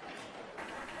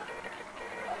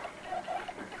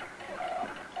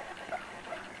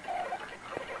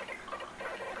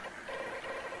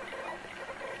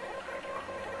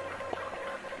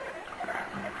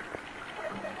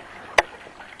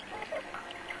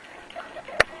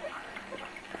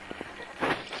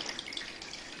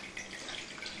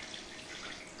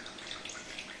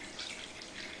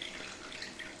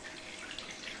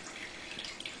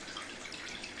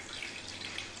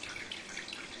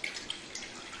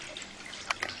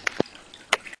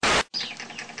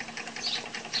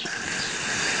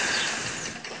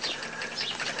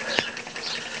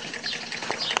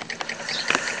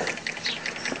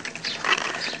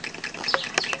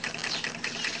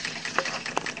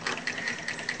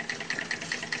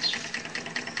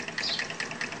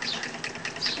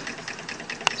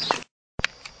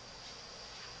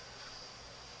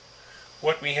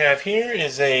 What we have here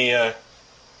is a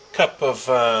cup of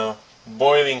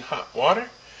boiling hot water.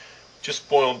 Just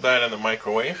boiled that in the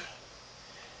microwave.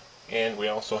 And we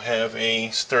also have a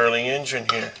Stirling engine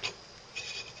here.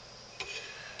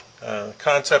 The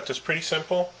concept is pretty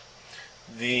simple.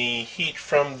 The heat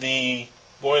from the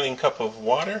boiling cup of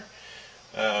water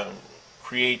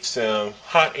creates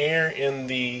hot air in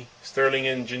the Stirling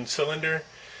engine cylinder.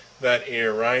 That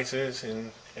air rises,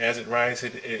 and as it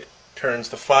rises, it turns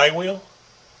the flywheel.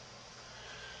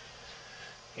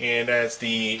 And as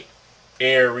the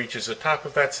air reaches the top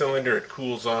of that cylinder, it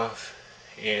cools off,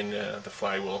 and the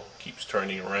flywheel keeps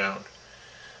turning around.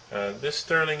 This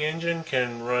Stirling engine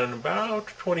can run about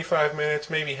 25 minutes,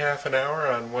 maybe half an hour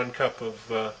on 1 cup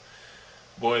of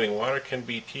boiling water. Can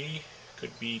be tea,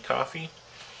 could be coffee.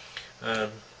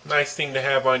 Nice thing to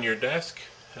have on your desk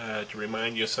to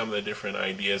remind you of some of the different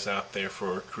ideas out there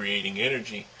for creating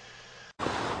energy.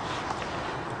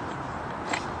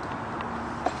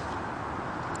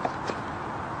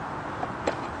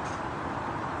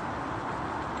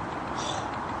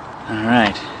 All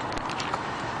right,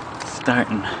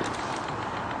 starting.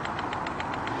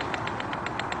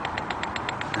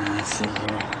 Let's see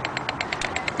here.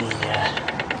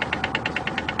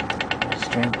 The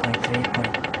stream point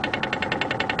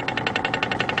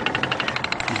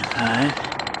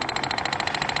 3.5.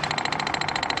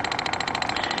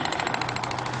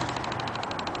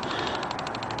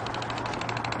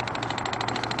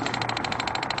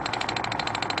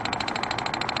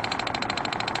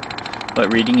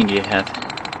 What reading do you have?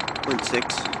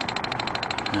 0.6.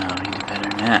 No, we need better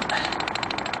than that.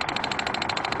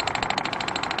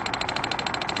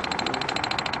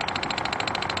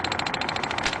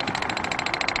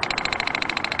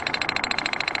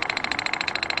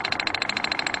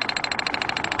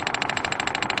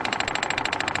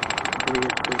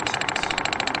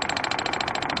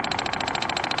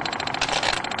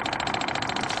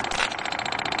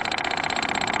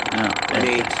 Oh,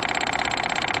 8.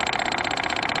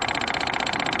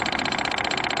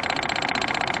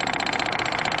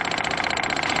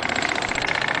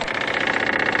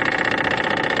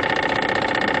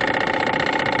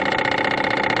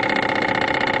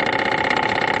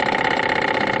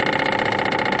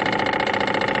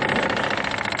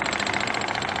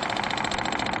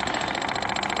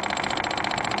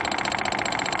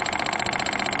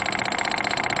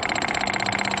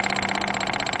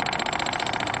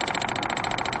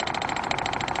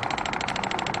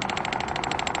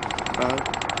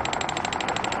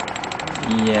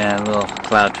 Yeah, a little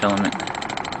cloud filament.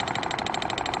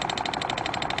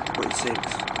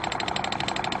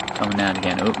 0.6. Coming out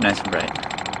again. Oop, nice and bright.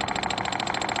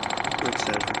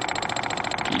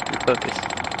 0.7. Keep your focus.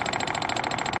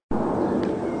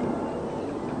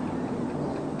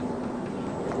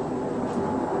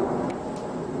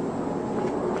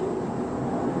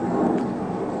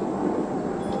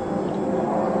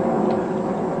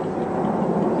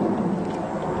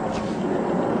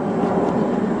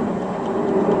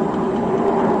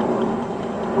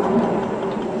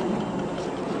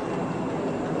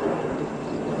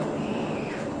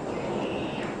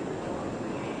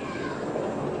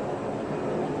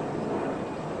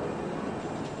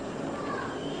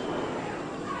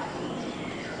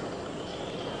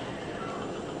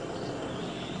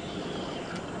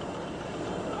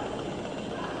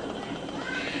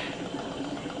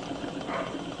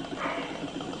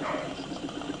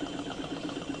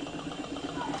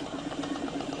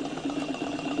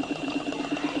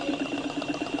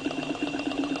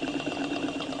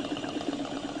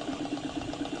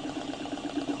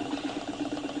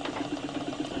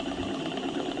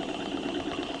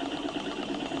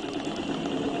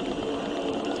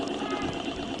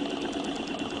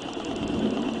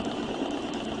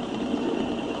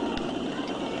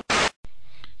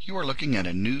 You are looking at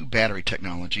a new battery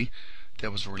technology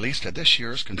that was released at this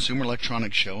year's Consumer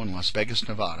Electronics Show in Las Vegas,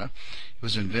 Nevada. It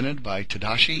was invented by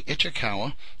Tadashi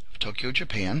Ichikawa of Tokyo,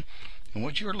 Japan. And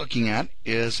what you're looking at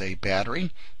is a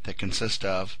battery that consists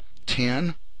of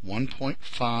 10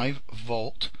 1.5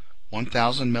 volt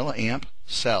 1000 milliamp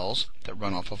cells that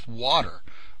run off of water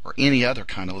or any other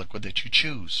kind of liquid that you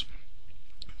choose.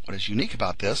 What is unique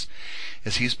about this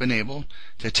is he's been able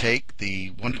to take the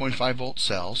 1.5 volt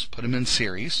cells, put them in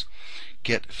series,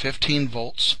 get 15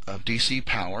 volts of DC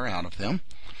power out of them,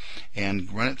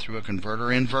 and run it through a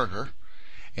converter-inverter,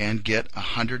 and get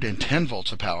 110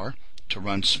 volts of power to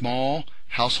run small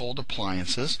household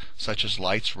appliances such as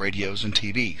lights, radios, and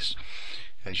TVs.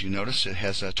 As you notice, it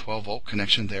has a 12 volt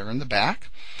connection there in the back.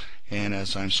 And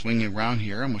as I'm swinging around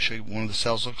here, I'm going to show you what one of the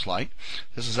cells looks like.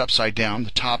 This is upside down.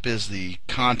 The top is the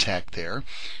contact there.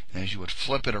 And as you would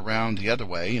flip it around the other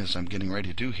way, as I'm getting ready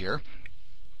to do here,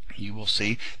 you will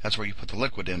see that's where you put the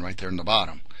liquid in, right there in the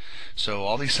bottom. So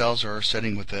all these cells are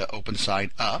sitting with the open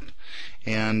side up.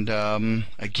 And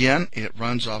again, it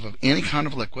runs off of any kind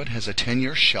of liquid, has a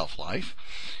 10-year shelf life,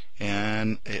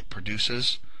 and it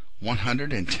produces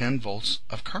 110 volts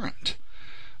of current.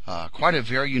 Quite a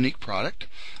very unique product.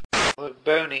 Look,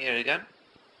 Boney here again.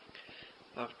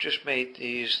 I've just made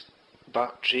these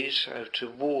batteries out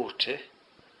of water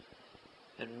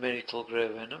and Miracle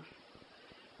Grow in them.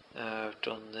 I've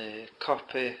done the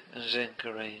copper and zinc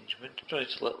arrangement. I've done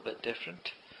it a little bit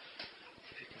different,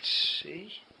 if you can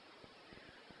see.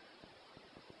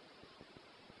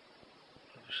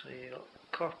 Obviously you've got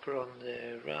copper on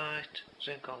the right,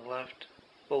 zinc on the left,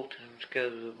 bolting them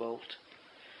together with a bolt.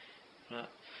 Right.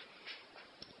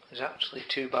 There's actually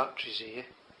two batteries here.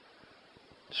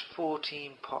 There's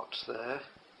 14 pots there.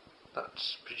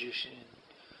 That's producing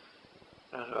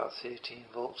around about 13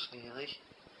 volts nearly.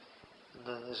 And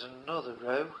then there's another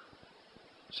row,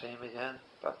 same again,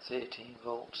 about 13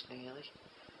 volts nearly.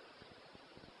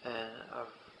 And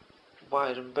I've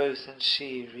wired them both in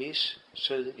series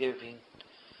so they're giving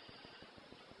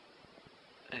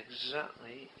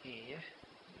exactly here,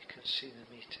 you can see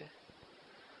the meter,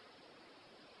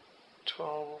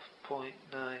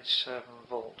 12.97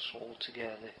 volts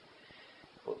altogether,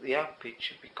 but the amperage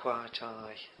should be quite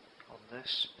high on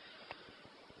this.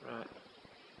 Right,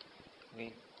 I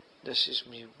mean, this is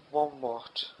my 1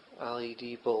 watt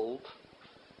LED bulb,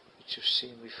 which you've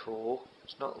seen before.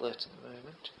 It's not lit at the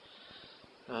moment.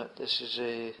 Right, this is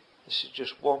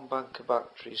just one bank of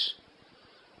batteries.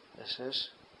 This is.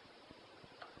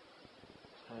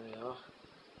 There we are.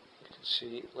 You can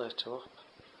see it lit up.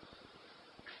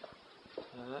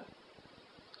 Right.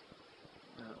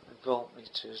 Now the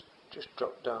voltmeter's just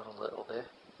dropped down a little bit.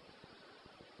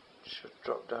 Should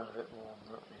drop down a bit more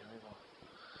than that really.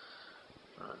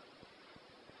 Right.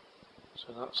 So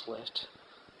that's lit.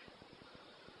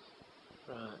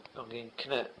 Right, I'm going to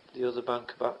connect the other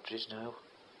bank of batteries now.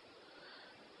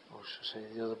 Or should I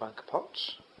say the other bank of pots.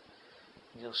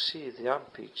 And you'll see the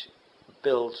amperage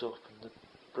builds up and the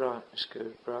brightness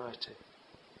goes brighter.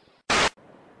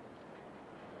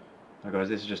 Hi guys,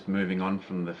 this is just moving on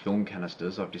from the film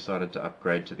canisters. I've decided to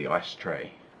upgrade to the ice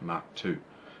tray Mark II.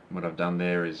 And what I've done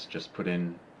there is just put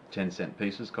in 10-cent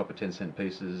pieces, copper 10-cent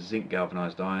pieces, zinc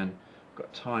galvanized iron.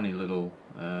 Got tiny little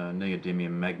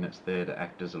neodymium magnets there to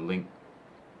act as a link,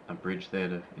 a bridge there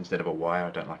to, instead of a wire. I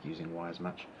don't like using wires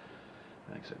much.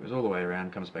 Okay, so it goes all the way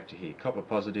around, comes back to here. Copper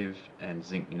positive and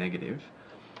zinc negative.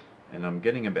 And I'm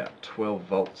getting about 12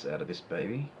 volts out of this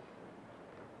baby.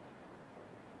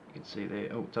 You can see there,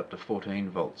 oh, it's up to 14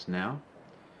 volts now.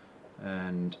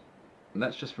 And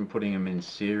that's just from putting them in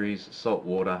series, salt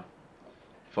water,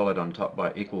 followed on top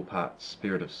by equal parts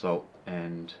spirit of salt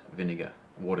and vinegar.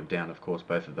 Watered down, of course,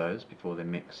 both of those before they're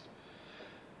mixed.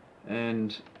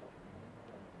 And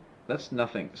that's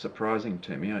nothing surprising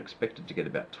to me. I expected to get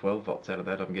about 12 volts out of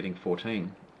that. I'm getting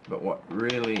 14. But what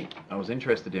really I was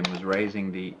interested in was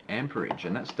raising the amperage,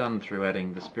 and that's done through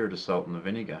adding the spirit of salt and the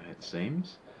vinegar, it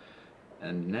seems.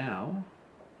 And now,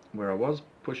 where I was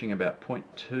pushing about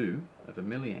 0.2 of a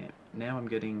milliamp, now I'm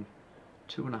getting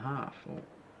 2.5, or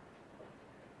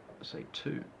say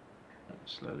 2. It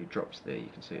slowly drops there, you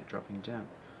can see it dropping down.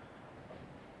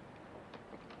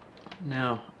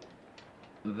 Now,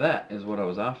 that is what I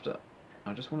was after.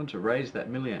 I just wanted to raise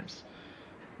that milliamps,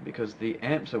 because the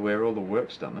amps are where all the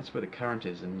work's done. That's where the current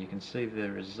is, and you can see the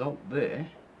result there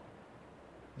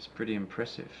is pretty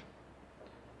impressive.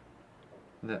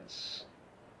 That's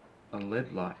a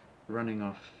LED light running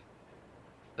off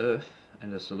earth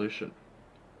and a solution,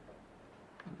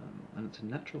 and it's a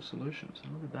natural solution, so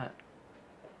look at that.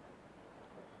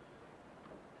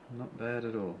 Not bad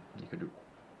at all. You could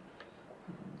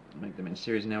make them in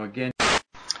series now again.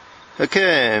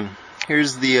 Okay,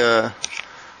 here's the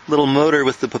little motor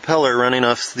with the propeller running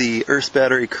off the Earth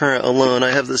battery current alone. I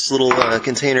have this little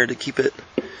container to keep it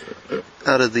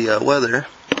out of the weather.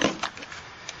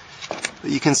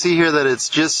 But you can see here that it's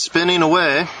just spinning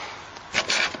away.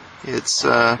 It's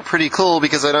pretty cool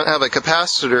because I don't have a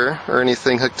capacitor or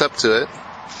anything hooked up to it.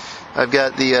 I've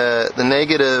got the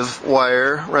negative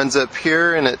wire runs up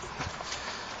here and it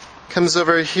comes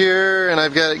over here, and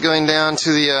I've got it going down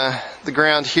to the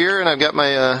ground here, and I've got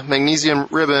my magnesium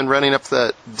ribbon running up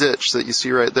that ditch that you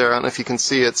see right there. I don't know if you can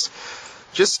see, it's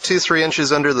just 2-3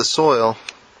 inches under the soil.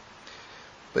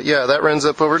 But yeah, that runs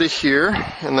up over to here,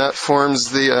 and that forms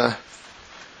the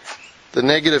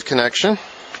negative connection.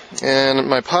 And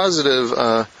my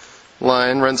positive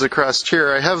line runs across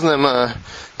here. I have them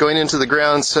going into the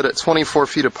ground set at 24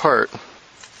 feet apart.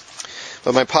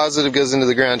 But my positive goes into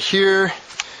the ground here.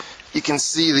 You can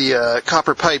see the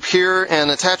copper pipe here,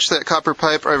 and attached to that copper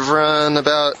pipe I've run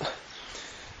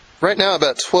right now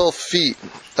about 12 feet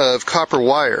of copper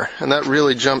wire, and that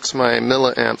really jumped my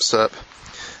milliamps up.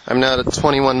 I'm now at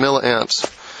 21 milliamps.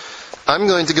 I'm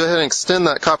going to go ahead and extend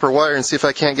that copper wire and see if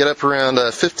I can't get up around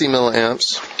 50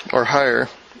 milliamps or higher,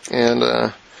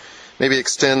 and maybe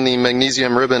extend the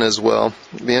magnesium ribbon as well.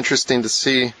 It'd be interesting to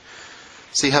see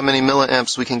how many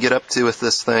milliamps we can get up to with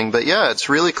this thing. But yeah, it's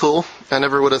really cool. I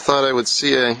never would have thought I would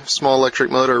see a small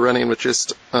electric motor running with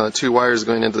just 2 wires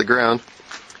going into the ground.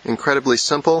 Incredibly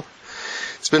simple.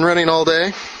 It's been running all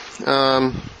day.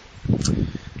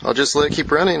 I'll just let it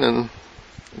keep running and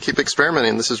keep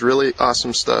experimenting. This is really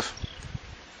awesome stuff.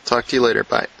 Talk to you later.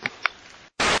 Bye.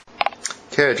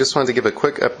 Okay, I just wanted to give a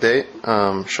quick update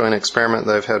showing an experiment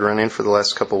that I've had running for the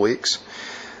last couple weeks.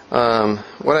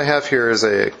 What I have here is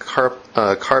a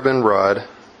carbon rod.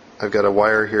 I've got a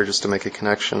wire here just to make a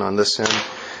connection on this end.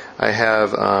 I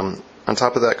have, on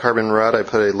top of that carbon rod, I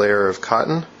put a layer of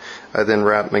cotton. I then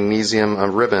wrap magnesium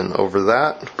ribbon over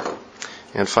that.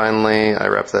 And finally, I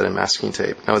wrap that in masking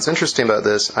tape. Now what's interesting about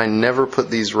this, I never put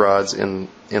these rods in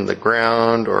the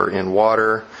ground or in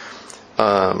water.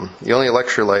 The only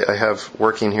electrolyte I have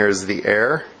working here is the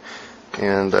air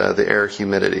and the air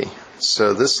humidity.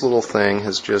 So this little thing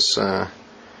has just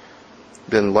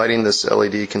been lighting this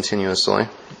LED continuously.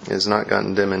 It has not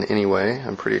gotten dim in any way.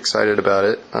 I'm pretty excited about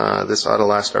it. This ought to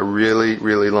last a really,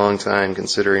 really long time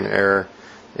considering air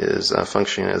is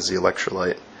functioning as the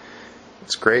electrolyte.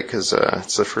 It's great because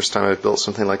it's the first time I've built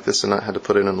something like this and not had to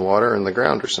put it in the water or in the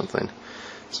ground or something.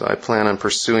 So I plan on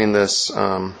pursuing this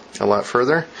a lot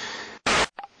further.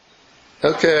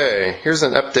 Okay, here's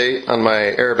an update on my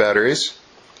air batteries.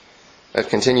 I've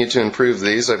continued to improve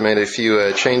these. I've made a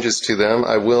few changes to them.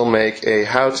 I will make a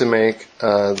how to make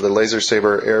the Laser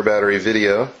Saber air battery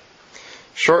video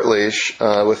shortly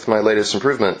with my latest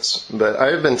improvements. But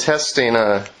I've been testing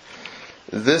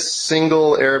this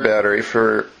single air battery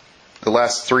for the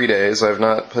last 3 days. I've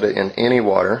not put it in any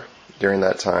water during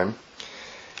that time.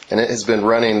 And it has been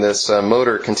running this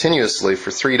motor continuously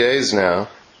for 3 days now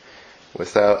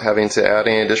without having to add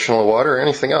any additional water or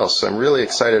anything else. So I'm really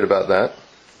excited about that.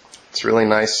 It's really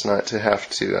nice not to have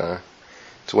to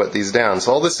wet these down.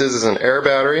 So all this is an air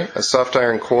battery, a soft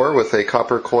iron core with a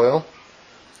copper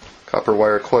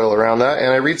wire coil around that,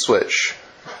 and a reed switch.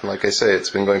 And like I say, it's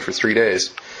been going for 3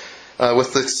 days.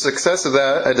 With the success of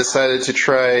that, I decided to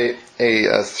try a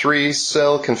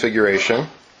 3-cell configuration,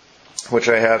 which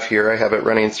I have here. I have it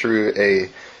running through a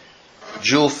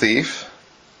Joule Thief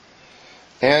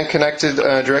and connected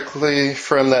directly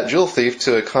from that Joule Thief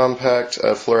to a compact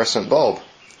fluorescent bulb.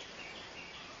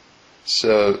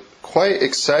 So quite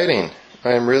exciting.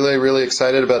 I am really, really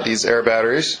excited about these air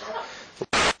batteries.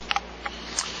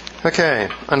 Okay,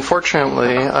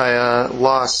 unfortunately I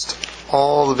lost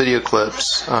all the video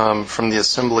clips from the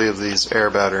assembly of these air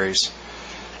batteries,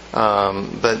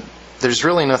 but there's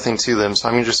really nothing to them, so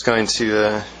I'm just going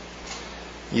to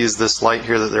use this light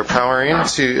here that they're powering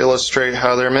to illustrate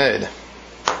how they're made.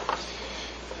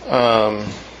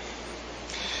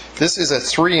 This is a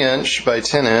 3-inch by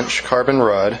 10-inch carbon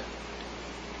rod,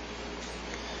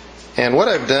 and what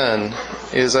I've done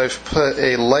is I've put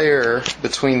a layer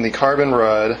between the carbon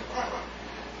rod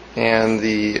and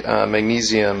the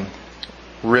magnesium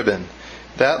ribbon.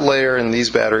 That layer in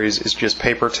these batteries is just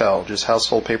paper towel, just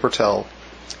household paper towel.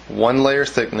 1 layer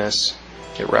thickness.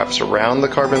 It wraps around the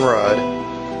carbon rod.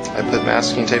 I put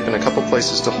masking tape in a couple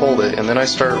places to hold it, and then I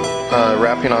start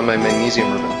wrapping on my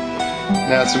magnesium ribbon.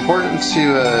 Now it's important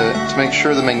to make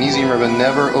sure the magnesium ribbon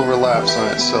never overlaps on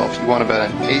itself. You want about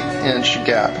an 1/8 inch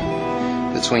gap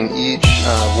between each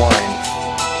line.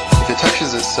 If it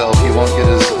touches itself, you won't get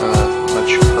as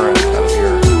much current out of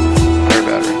your air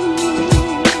battery.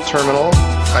 Terminal,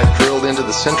 I've drilled into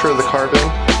the center of the carbon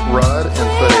rod and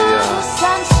put a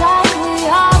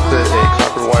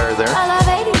copper wire there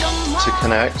to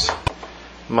connect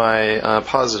my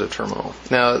positive terminal.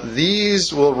 Now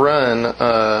these will run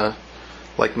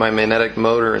like my magnetic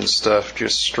motor and stuff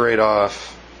just straight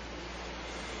off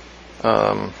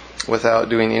without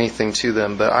doing anything to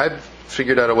them, but I've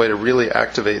figured out a way to really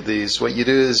activate these. What you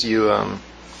do is you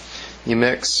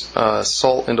mix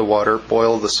salt into water,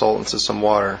 boil the salt into some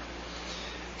water,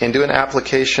 and do an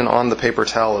application on the paper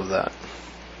towel of that.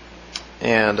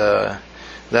 And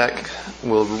that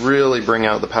will really bring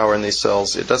out the power in these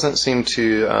cells. It doesn't seem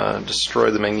to destroy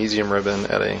the magnesium ribbon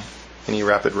at any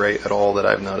rapid rate at all that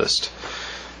I've noticed.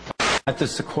 At the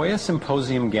Sequoia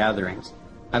Symposium gatherings,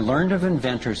 I learned of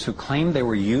inventors who claimed they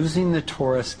were using the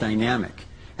torus dynamic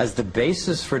as the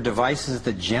basis for devices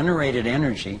that generated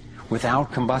energy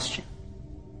without combustion.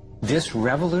 This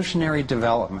revolutionary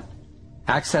development,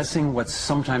 accessing what's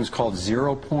sometimes called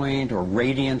zero point or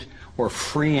radiant or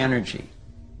free energy,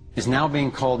 is now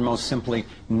being called most simply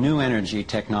new energy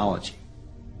technology.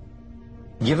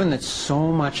 Given that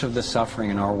so much of the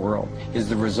suffering in our world is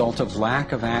the result of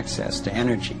lack of access to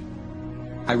energy,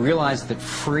 I realized that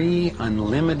free,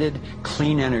 unlimited,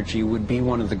 clean energy would be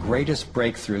one of the greatest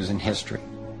breakthroughs in history.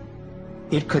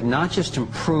 It could not just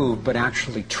improve, but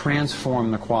actually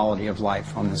transform the quality of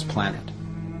life on this planet.